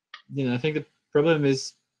think the problem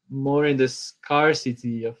is more in the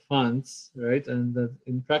scarcity of funds, right? And that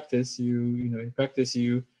in practice you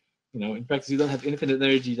don't have infinite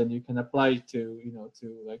energy that you can apply to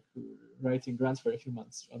like writing grants for a few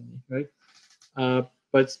months only, right?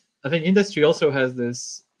 But I think industry also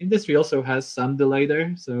has some delay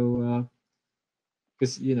there. So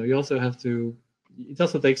because you also have to. It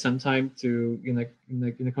also takes some time to in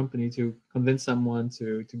a company to convince someone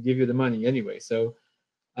to give you the money anyway. So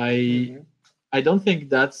I don't think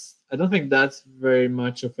that's very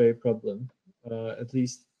much of a problem. At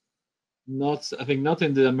least not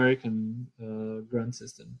in the American grant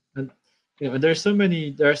system. And and there are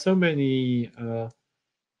so many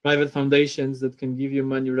private foundations that can give you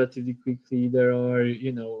money relatively quickly. There are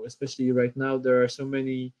especially right now there are so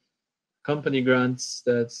many company grants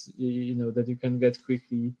that that you can get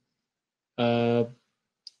quickly. There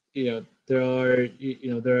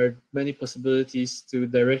are many possibilities to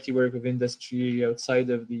directly work with industry outside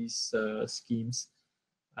of these schemes.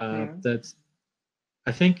 That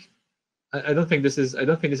I think I don't think this is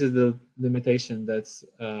the limitation that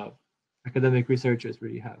academic researchers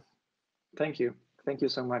really have. Thank you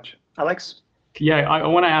so much, Alex. Yeah, I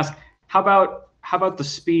want to ask, how about the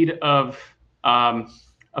speed of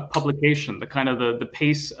publication, the kind of the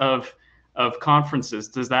pace of conferences?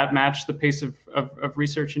 Does that match the pace of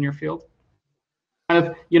research in your field? Kind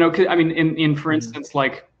of, I mean, in for instance,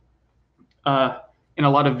 like in a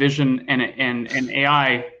lot of vision and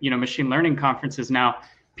AI, machine learning conferences now,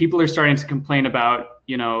 people are starting to complain about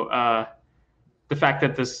the fact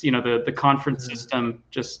that this the conference system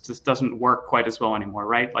just doesn't work quite as well anymore,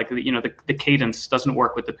 right? Like the cadence doesn't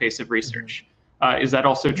work with the pace of research. Is that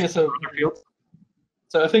also true for other fields?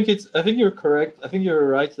 So I think you're correct. I think you're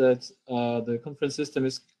right that the conference system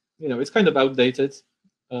is it's kind of outdated,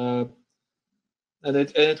 and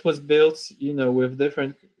it was built with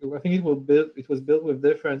different. I think it was built with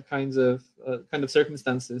different kinds of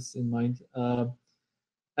circumstances in mind,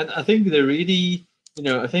 and I think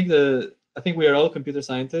I think we are all computer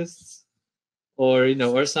scientists,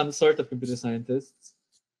 or some sort of computer scientists.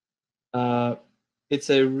 It's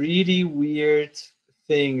a really weird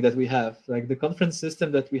thing that we have. Like the conference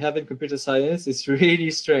system that we have in computer science is really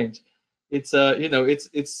strange. It's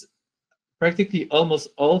it's practically almost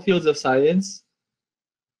all fields of science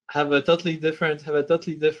have a totally different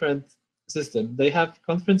system. They have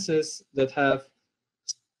conferences that have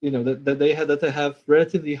that they have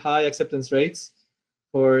relatively high acceptance rates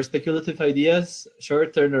for speculative ideas,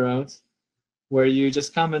 short turnaround, where you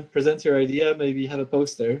just come and present your idea, maybe have a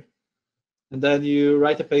poster, and then you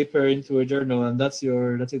write a paper into a journal, and that's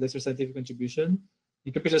your scientific contribution.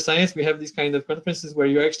 In computer science, we have these kind of conferences where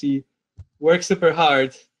you actually work super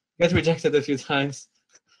hard, get rejected a few times,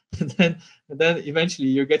 and then eventually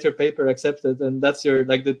you get your paper accepted, and that's your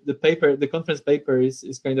the conference paper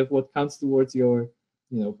is kind of what counts towards your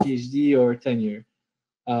PhD or tenure.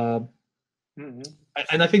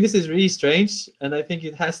 And I think this is really strange, and I think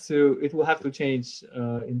it will have to change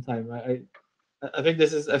in time. I think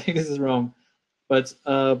this is wrong, but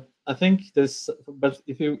I think this. But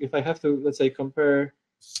if I have to, let's say, compare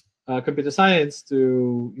computer science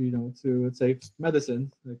to let's say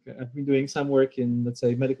medicine, like I've been doing some work in, let's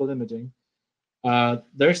say, medical imaging.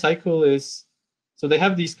 Their cycle is, so they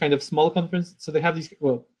have these kind of small conferences. So they have these.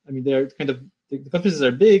 Well, I mean, they're kind of, the conferences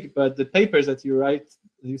are big, but the papers that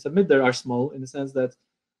you submit there are small, in the sense that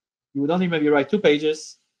you would only maybe write 2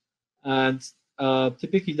 pages, and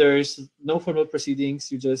typically there's no formal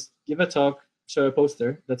proceedings. You just give a talk, show a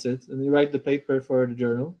poster, that's it, and you write the paper for the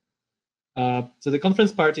journal. So the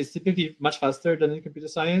conference part is typically much faster than in computer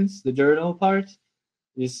science. The journal part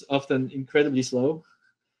is often incredibly slow,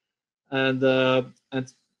 and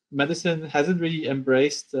medicine hasn't really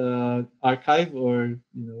embraced archive, or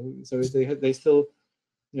so they still,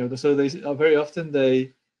 so they very often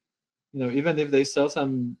they, even if they sell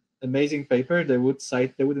some amazing paper, they wouldn't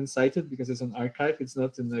cite it because it's an archive. It's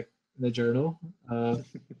not in the journal, and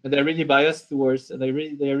they're really biased towards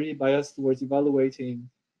evaluating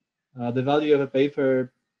the value of a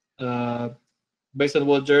paper based on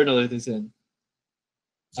what journal it is in.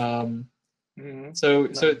 So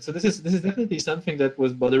this is definitely something that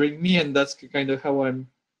was bothering me, and that's kind of how I'm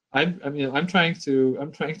trying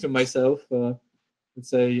to myself, let's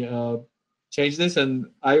say, change this. And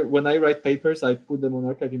when I write papers, I put them on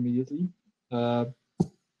archive immediately, and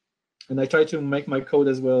I try to make my code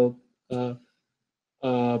as well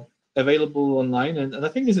available online. And I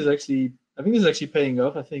think this is actually paying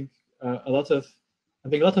off. I think a lot of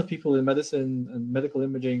people in medicine and medical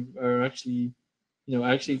imaging are actually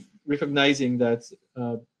recognizing that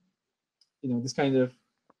this kind of,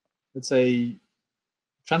 let's say,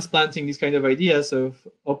 transplanting these kind of ideas of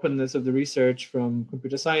openness of the research from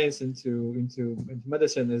computer science into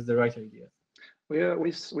medicine is the right idea.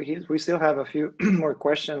 We still have a few more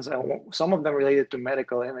questions, some of them related to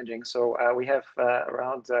medical imaging. So we have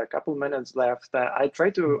around a couple minutes left. I try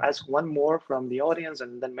to ask one more from the audience,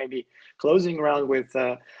 and then maybe closing around with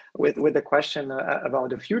a question about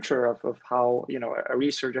the future of how a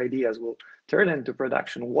research ideas will turn into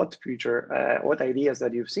production. What ideas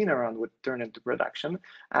that you've seen around would turn into production?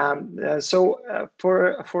 So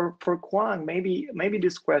for Kwang, maybe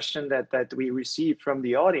this question that we received from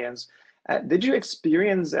the audience. Did you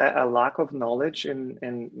experience a lack of knowledge in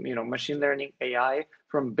machine learning AI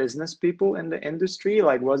from business people in the industry?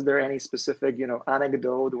 Like, was there any specific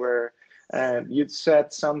anecdote where you'd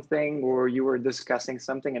said something or you were discussing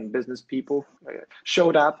something and business people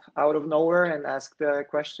showed up out of nowhere and asked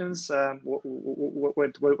questions?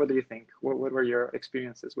 What do you think? What were your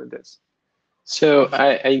experiences with this? So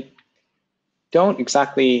I don't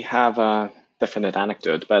exactly have a definite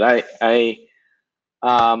anecdote, but I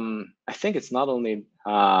think it's not only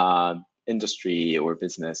industry or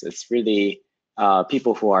business, it's really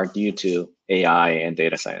people who are new to AI and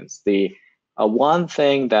data science. The one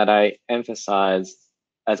thing that I emphasize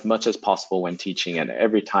as much as possible when teaching and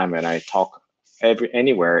every time when I talk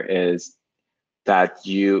anywhere is that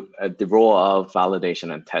the role of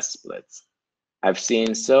validation and test splits. I've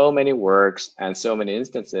seen so many works and so many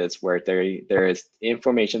instances where there is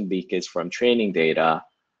information leakage from training data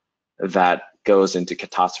that goes into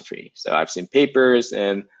catastrophe. So I've seen papers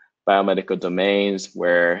in biomedical domains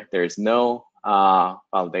where there's no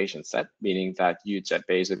validation set, meaning that you just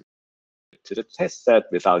basically to the test set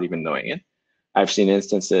without even knowing it. I've seen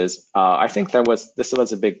instances, I think this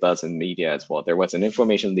was a big buzz in media as well. There was an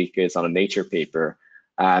information leakage on a Nature paper,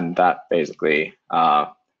 and that basically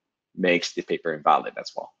makes the paper invalid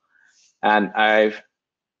as well. And I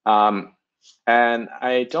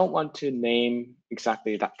don't want to name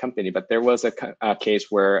exactly that company, but there was a case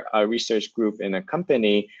where a research group in a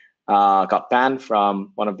company got banned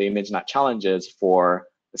from one of the ImageNet challenges for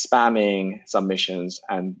spamming submissions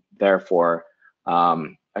and therefore,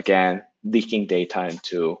 again, leaking data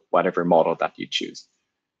into whatever model that you choose.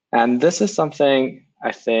 And this is something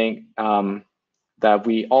I think that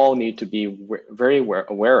we all need to be very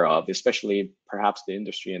aware of, especially perhaps the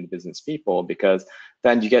industry and the business people, because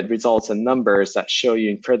then you get results and numbers that show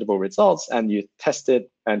you incredible results, and you test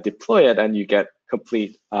it and deploy it, and you get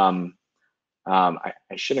complete, I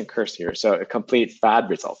shouldn't curse here, so complete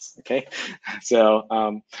bad results, okay?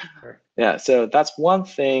 So yeah, so that's one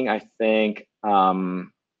thing I think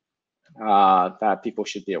that people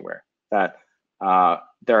should be aware, that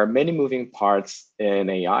there are many moving parts in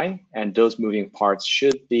AI, and those moving parts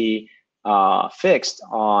should be fixed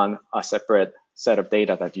on a separate set of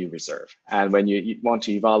data that you reserve. And when you want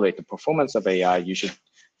to evaluate the performance of AI, you should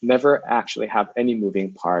never actually have any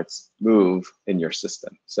moving parts move in your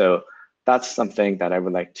system. So that's something that I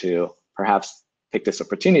would like to perhaps take this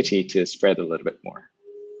opportunity to spread a little bit more.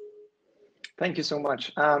 Thank you so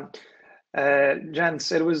much.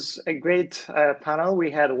 Gents, it was a great panel.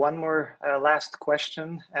 We had one more last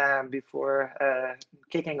question before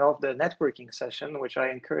kicking off the networking session, which I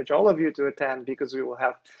encourage all of you to attend, because we will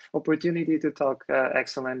have opportunity to talk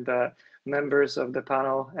excellent members of the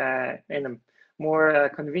panel in a more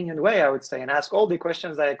convenient way, I would say, and ask all the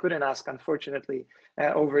questions that I couldn't ask, unfortunately,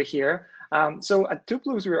 over here. So at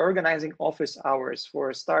Tooploox, we're organizing office hours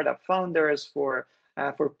for startup founders, for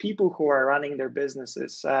people who are running their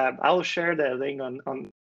businesses. I'll share the link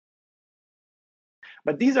on.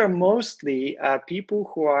 But these are mostly people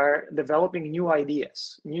who are developing new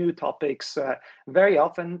ideas, new topics, very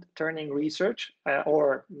often turning research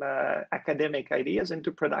or academic ideas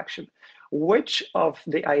into production. Which of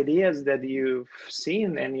the ideas that you've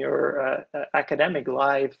seen in your academic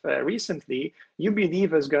life recently you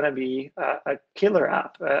believe is going to be a killer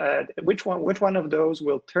app? Which one of those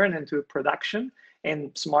will turn into production in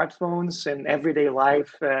smartphones and everyday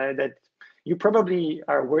life that you probably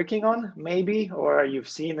are working on, maybe, or you've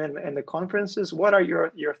seen in the conferences? What are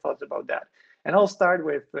your thoughts about that? And I'll start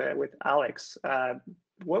with Alex.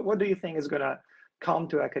 What do you think is going to come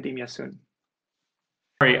to academia soon?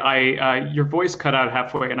 Sorry, your voice cut out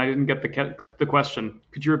halfway, and I didn't get the question.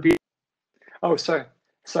 Could you repeat? Oh, sorry.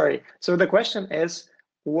 So the question is,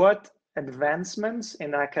 what advancements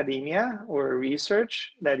in academia or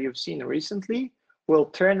research that you've seen recently will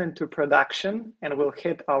turn into production and will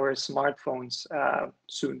hit our smartphones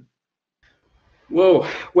soon? Whoa.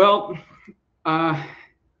 Well, I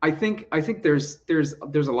think there's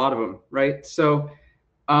a lot of them, right? So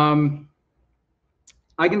I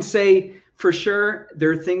can say for sure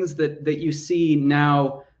there are things that you see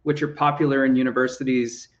now which are popular in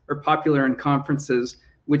universities or popular in conferences,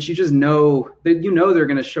 which you just know that they're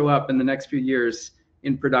going to show up in the next few years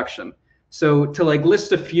in production. So to like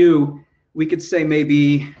list a few, we could say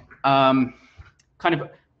maybe kind of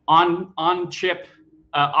on-chip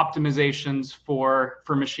optimizations for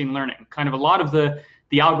machine learning. Kind of a lot of the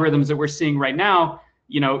algorithms that we're seeing right now,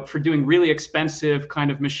 for doing really expensive kind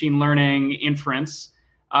of machine learning inference,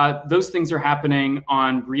 those things are happening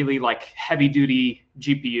on really like heavy-duty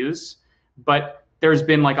GPUs. But there's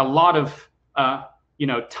been like a lot of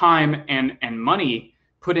time and money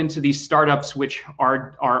put into these startups which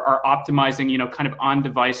are optimizing kind of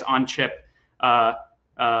on-device, on-chip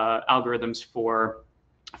algorithms for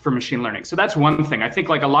machine learning. So that's one thing. I think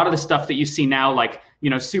like a lot of the stuff that you see now, like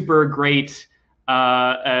super great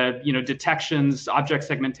detections, object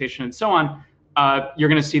segmentation, and so on, you're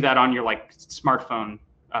going to see that on your like smartphone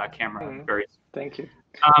camera very soon. Thank you.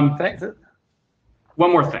 Thanks.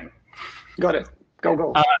 One more thing. Got it. Go.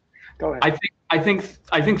 Go ahead. I think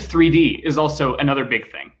 3D is also another big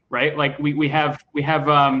thing, right? Like we have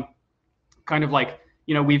kind of like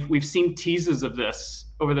we've seen teases of this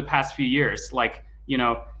over the past few years. Like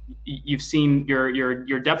you've seen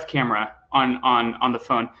your depth camera on the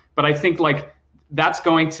phone, but I think like that's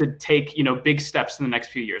going to take big steps in the next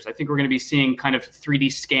few years. I think we're going to be seeing kind of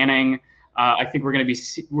 3D scanning. I think we're going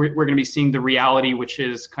to be seeing the reality, which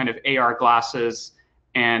is kind of AR glasses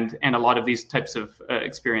and a lot of these types of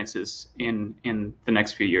experiences in the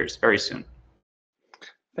next few years, very soon.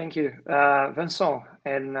 Thank you. Vincent,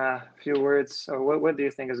 in a few words, what do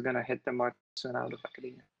you think is going to hit the market soon out of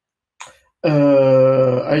academia?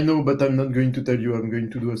 I know, but I'm not going to tell you. I'm going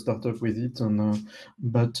to do a startup with it,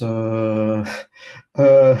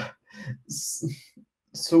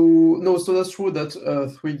 so that's true that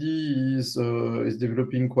 3D is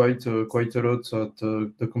developing quite a lot at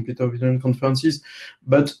the computer vision conferences.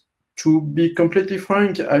 But to be completely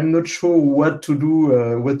frank, I'm not sure what to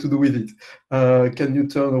do with it. Can you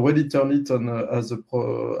already turn it on as a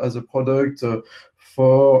product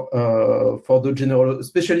for the general,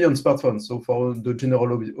 especially on smartphones? So for the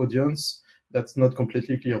general audience, that's not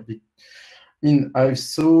completely clear. I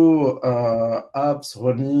saw apps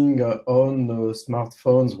running on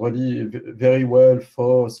smartphones really very well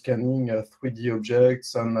for scanning 3D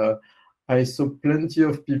objects, and I saw plenty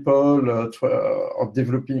of people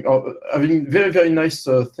developing or having very nice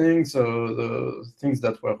things, things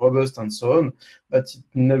that were robust and so on, but it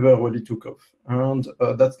never really took off. And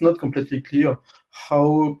that's not completely clear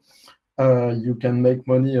how you can make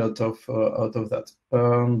money out of that.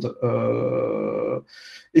 And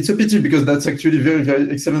it's a pity because that's actually very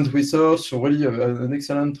excellent research, really an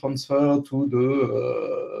excellent transfer to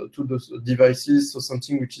the devices, so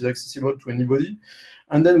something which is accessible to anybody.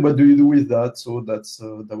 And then what do you do with that? So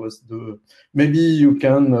that was maybe you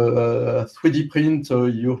can 3D print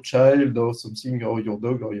your child or something, or your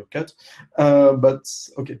dog or your cat. But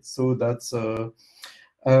okay, so that's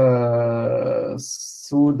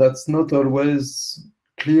not always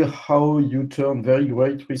clear how you turn very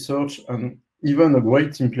great research and even a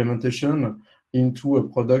great implementation into a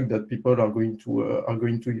product that people are going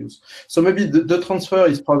to use. So maybe the transfer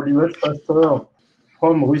is probably much faster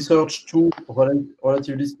from research to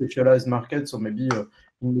relatively specialized markets, so maybe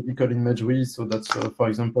in medical imagery. So that's, for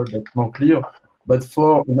example, that's more clear. But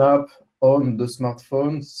for an app on the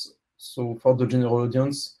smartphones, so for the general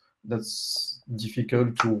audience, that's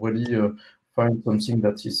difficult to really find something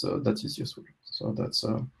that is useful. So that's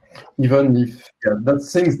even if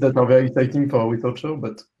that's things that are very exciting for a researcher,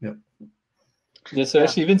 but yeah. Yeah. So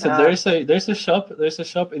actually, Vincent, there's a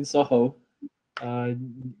shop in Soho,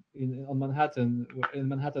 on Manhattan,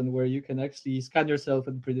 where you can actually scan yourself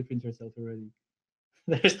and 3D print yourself already.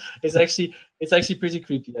 It's actually pretty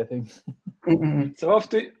creepy, I think. So off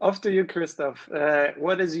to you, Krzysztof.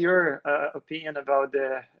 What is your opinion about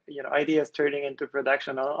the ideas turning into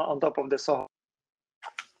production on top of the Soho?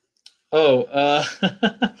 Oh,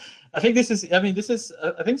 I think this is. I mean, this is.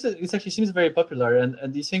 I think it actually seems very popular,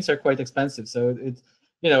 and these things are quite expensive. So it,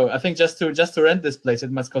 I think just to rent this place,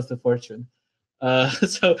 it must cost a fortune.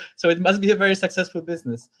 So it must be a very successful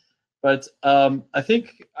business. But I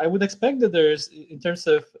think I would expect that there's, in terms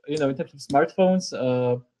of smartphones,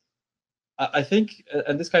 I think,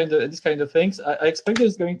 and this kind of things, I expect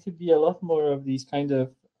there's going to be a lot more of these kind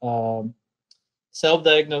of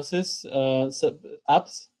self-diagnosis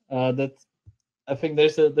apps that I think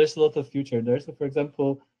there's a lot of future there. So for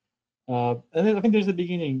example, and then I think there's a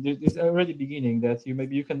beginning. There's already beginning that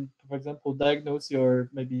you can, for example, diagnose your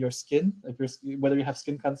skin, whether you have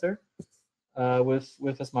skin cancer,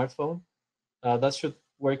 with a smartphone. That should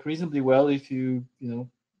work reasonably well if you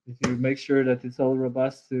make sure that it's all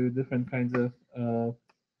robust to different kinds of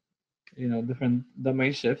different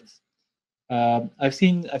domain shifts. I've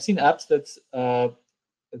seen apps that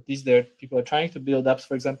at least people are trying to build apps,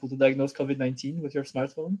 for example, to diagnose COVID-19 with your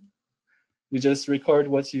smartphone. You just record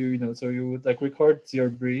what so you would record your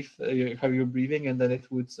breath, how you're breathing, and then it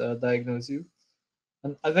would diagnose you.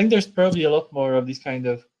 And I think there's probably a lot more of these kind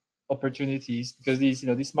of opportunities, because these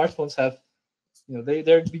smartphones have,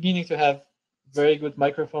 they're beginning to have very good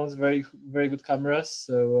microphones, very good cameras.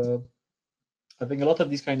 So I think a lot of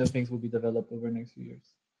these kind of things will be developed over the next few years.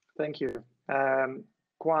 Thank you.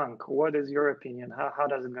 Kwang, what is your opinion? How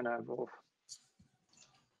does it gonna evolve?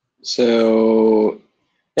 So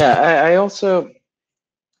yeah, I also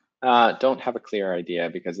don't have a clear idea,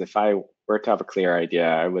 because if I were to have a clear idea,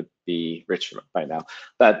 I would be rich by now.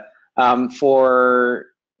 But for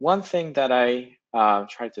one thing that I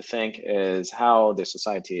try to think is how the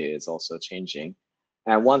society is also changing.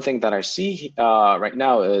 And one thing that I see right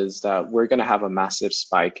now is that we're going to have a massive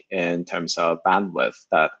spike in terms of bandwidth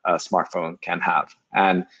that a smartphone can have.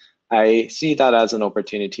 And I see that as an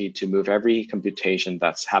opportunity to move every computation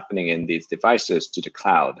that's happening in these devices to the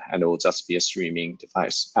cloud, and it will just be a streaming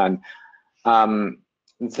device. And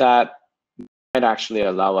that might actually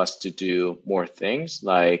allow us to do more things,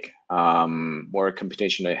 like more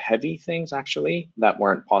computationally heavy things, actually, that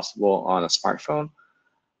weren't possible on a smartphone.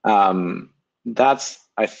 That's,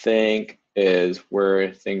 I think, is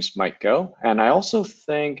where things might go. And I also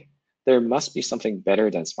think there must be something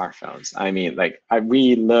better than smartphones. I mean,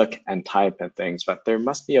 we look and type and things, but there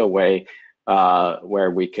must be a way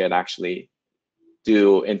where we could actually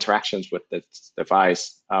do interactions with this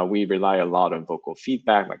device. We rely a lot on vocal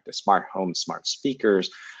feedback, like the smart home, smart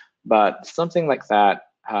speakers, but something like that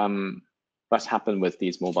must happen with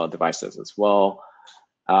these mobile devices as well.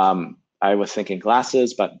 I was thinking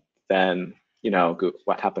glasses, but then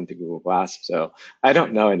what happened to Google Glass? So I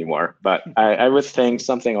don't know anymore, but I would think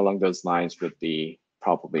something along those lines would be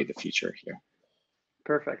probably the future here.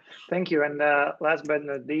 Perfect. Thank you. And last but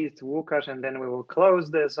not least, Łukasz, and then we will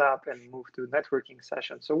close this up and move to networking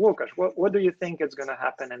session. So Łukasz, what do you think is going to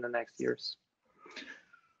happen in the next years?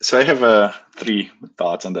 So I have 3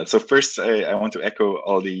 thoughts on that. So first, I want to echo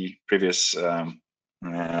all the previous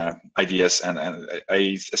ideas, and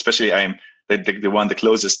I especially the one the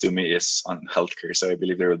closest to me is on healthcare. So I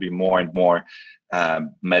believe there will be more and more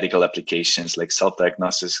medical applications, like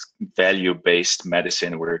self-diagnosis, value-based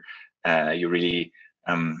medicine, where you really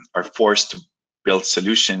are forced to build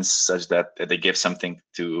solutions such that they give something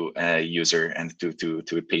to a user and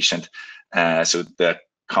to a patient. So the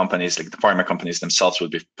companies, like the pharma companies themselves, will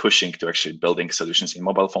be pushing to actually building solutions in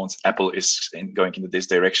mobile phones. Apple is going into this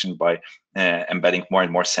direction by embedding more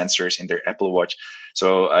and more sensors in their Apple Watch.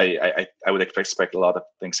 So I would expect a lot of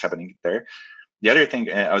things happening there. The other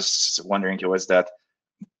thing I was wondering was that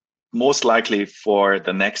most likely for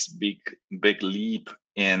the next big leap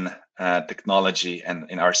in technology and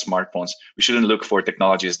in our smartphones, we shouldn't look for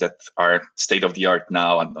technologies that are state of the art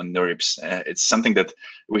now on NeurIPS. It's something that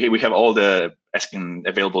we have all the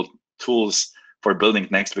available tools for building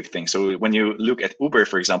next big thing. So when you look at Uber,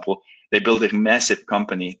 for example, they built a massive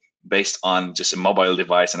company based on just a mobile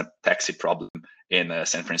device and a taxi problem in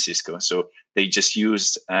San Francisco. So they just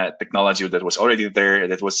used technology that was already there.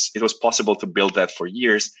 It was possible to build that for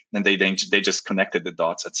years, and they just connected the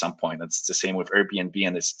dots at some point. It's the same with Airbnb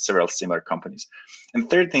and it's several similar companies. And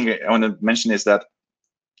third thing I want to mention is that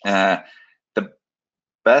the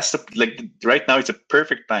best, like right now, it's a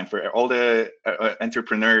perfect time for all the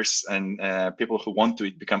entrepreneurs and people who want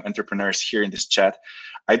to become entrepreneurs here in this chat.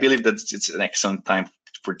 I believe that it's an excellent time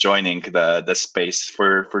for joining the space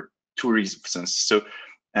for two reasons. So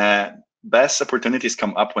best opportunities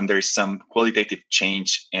come up when there is some qualitative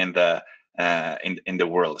change in the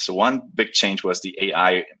world. So one big change was the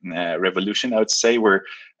AI revolution, I would say, where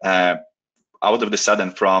out of the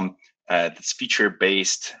sudden from this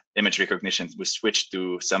feature-based image recognition, we switched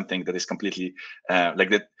to something that is completely like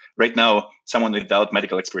that. Right now, someone without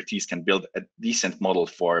medical expertise can build a decent model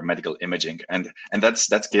for medical imaging, and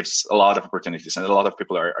that gives a lot of opportunities, and a lot of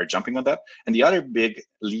people are jumping on that. And the other big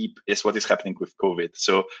leap is what is happening with COVID.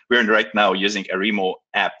 So we're right now using a remote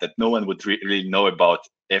app that no one would really know about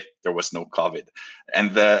if there was no COVID,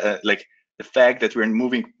 and the fact that we're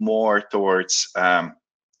moving more towards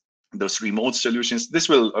those remote solutions. This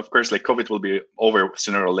will, of course, like COVID will be over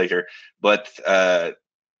sooner or later, but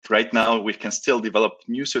right now we can still develop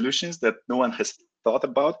new solutions that no one has thought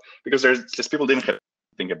about because there's just people didn't have to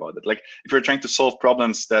think about it. Like if you're trying to solve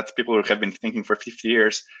problems that people have been thinking for 50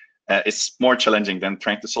 years, it's more challenging than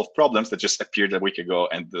trying to solve problems that just appeared a week ago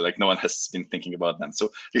and like no one has been thinking about them. So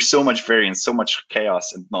there's so much variance, so much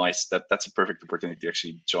chaos and noise that that's a perfect opportunity to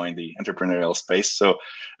actually join the entrepreneurial space. So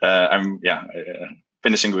I'm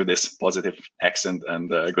finishing with this positive accent, and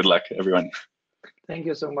good luck, everyone. Thank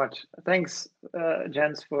you so much. Thanks,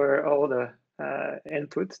 gents, for all the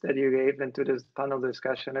inputs that you gave into this panel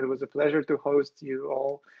discussion. It was a pleasure to host you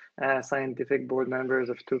all, scientific board members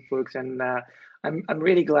of Tooploox, and I'm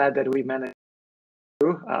really glad that we managed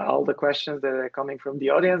to do all the questions that are coming from the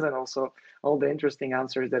audience and also all the interesting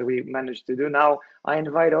answers that we managed to do. Now, I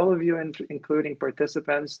invite all of you, including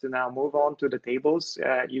participants, to now move on to the tables.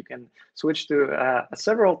 You can switch to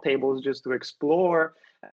several tables just to explore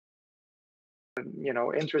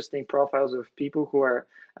interesting profiles of people who are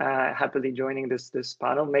happily joining this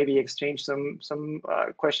panel, maybe exchange some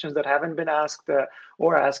questions that haven't been asked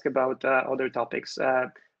or ask about other topics.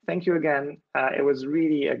 Thank you again. It was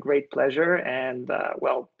really a great pleasure, and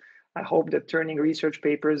well, I hope that turning research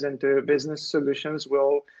papers into business solutions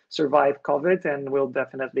will survive COVID and will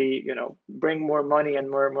definitely, bring more money and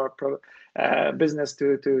more business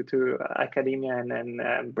to academia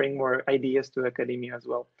and bring more ideas to academia as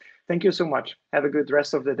well. Thank you so much. Have a good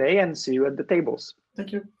rest of the day and see you at the tables.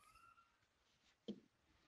 Thank you.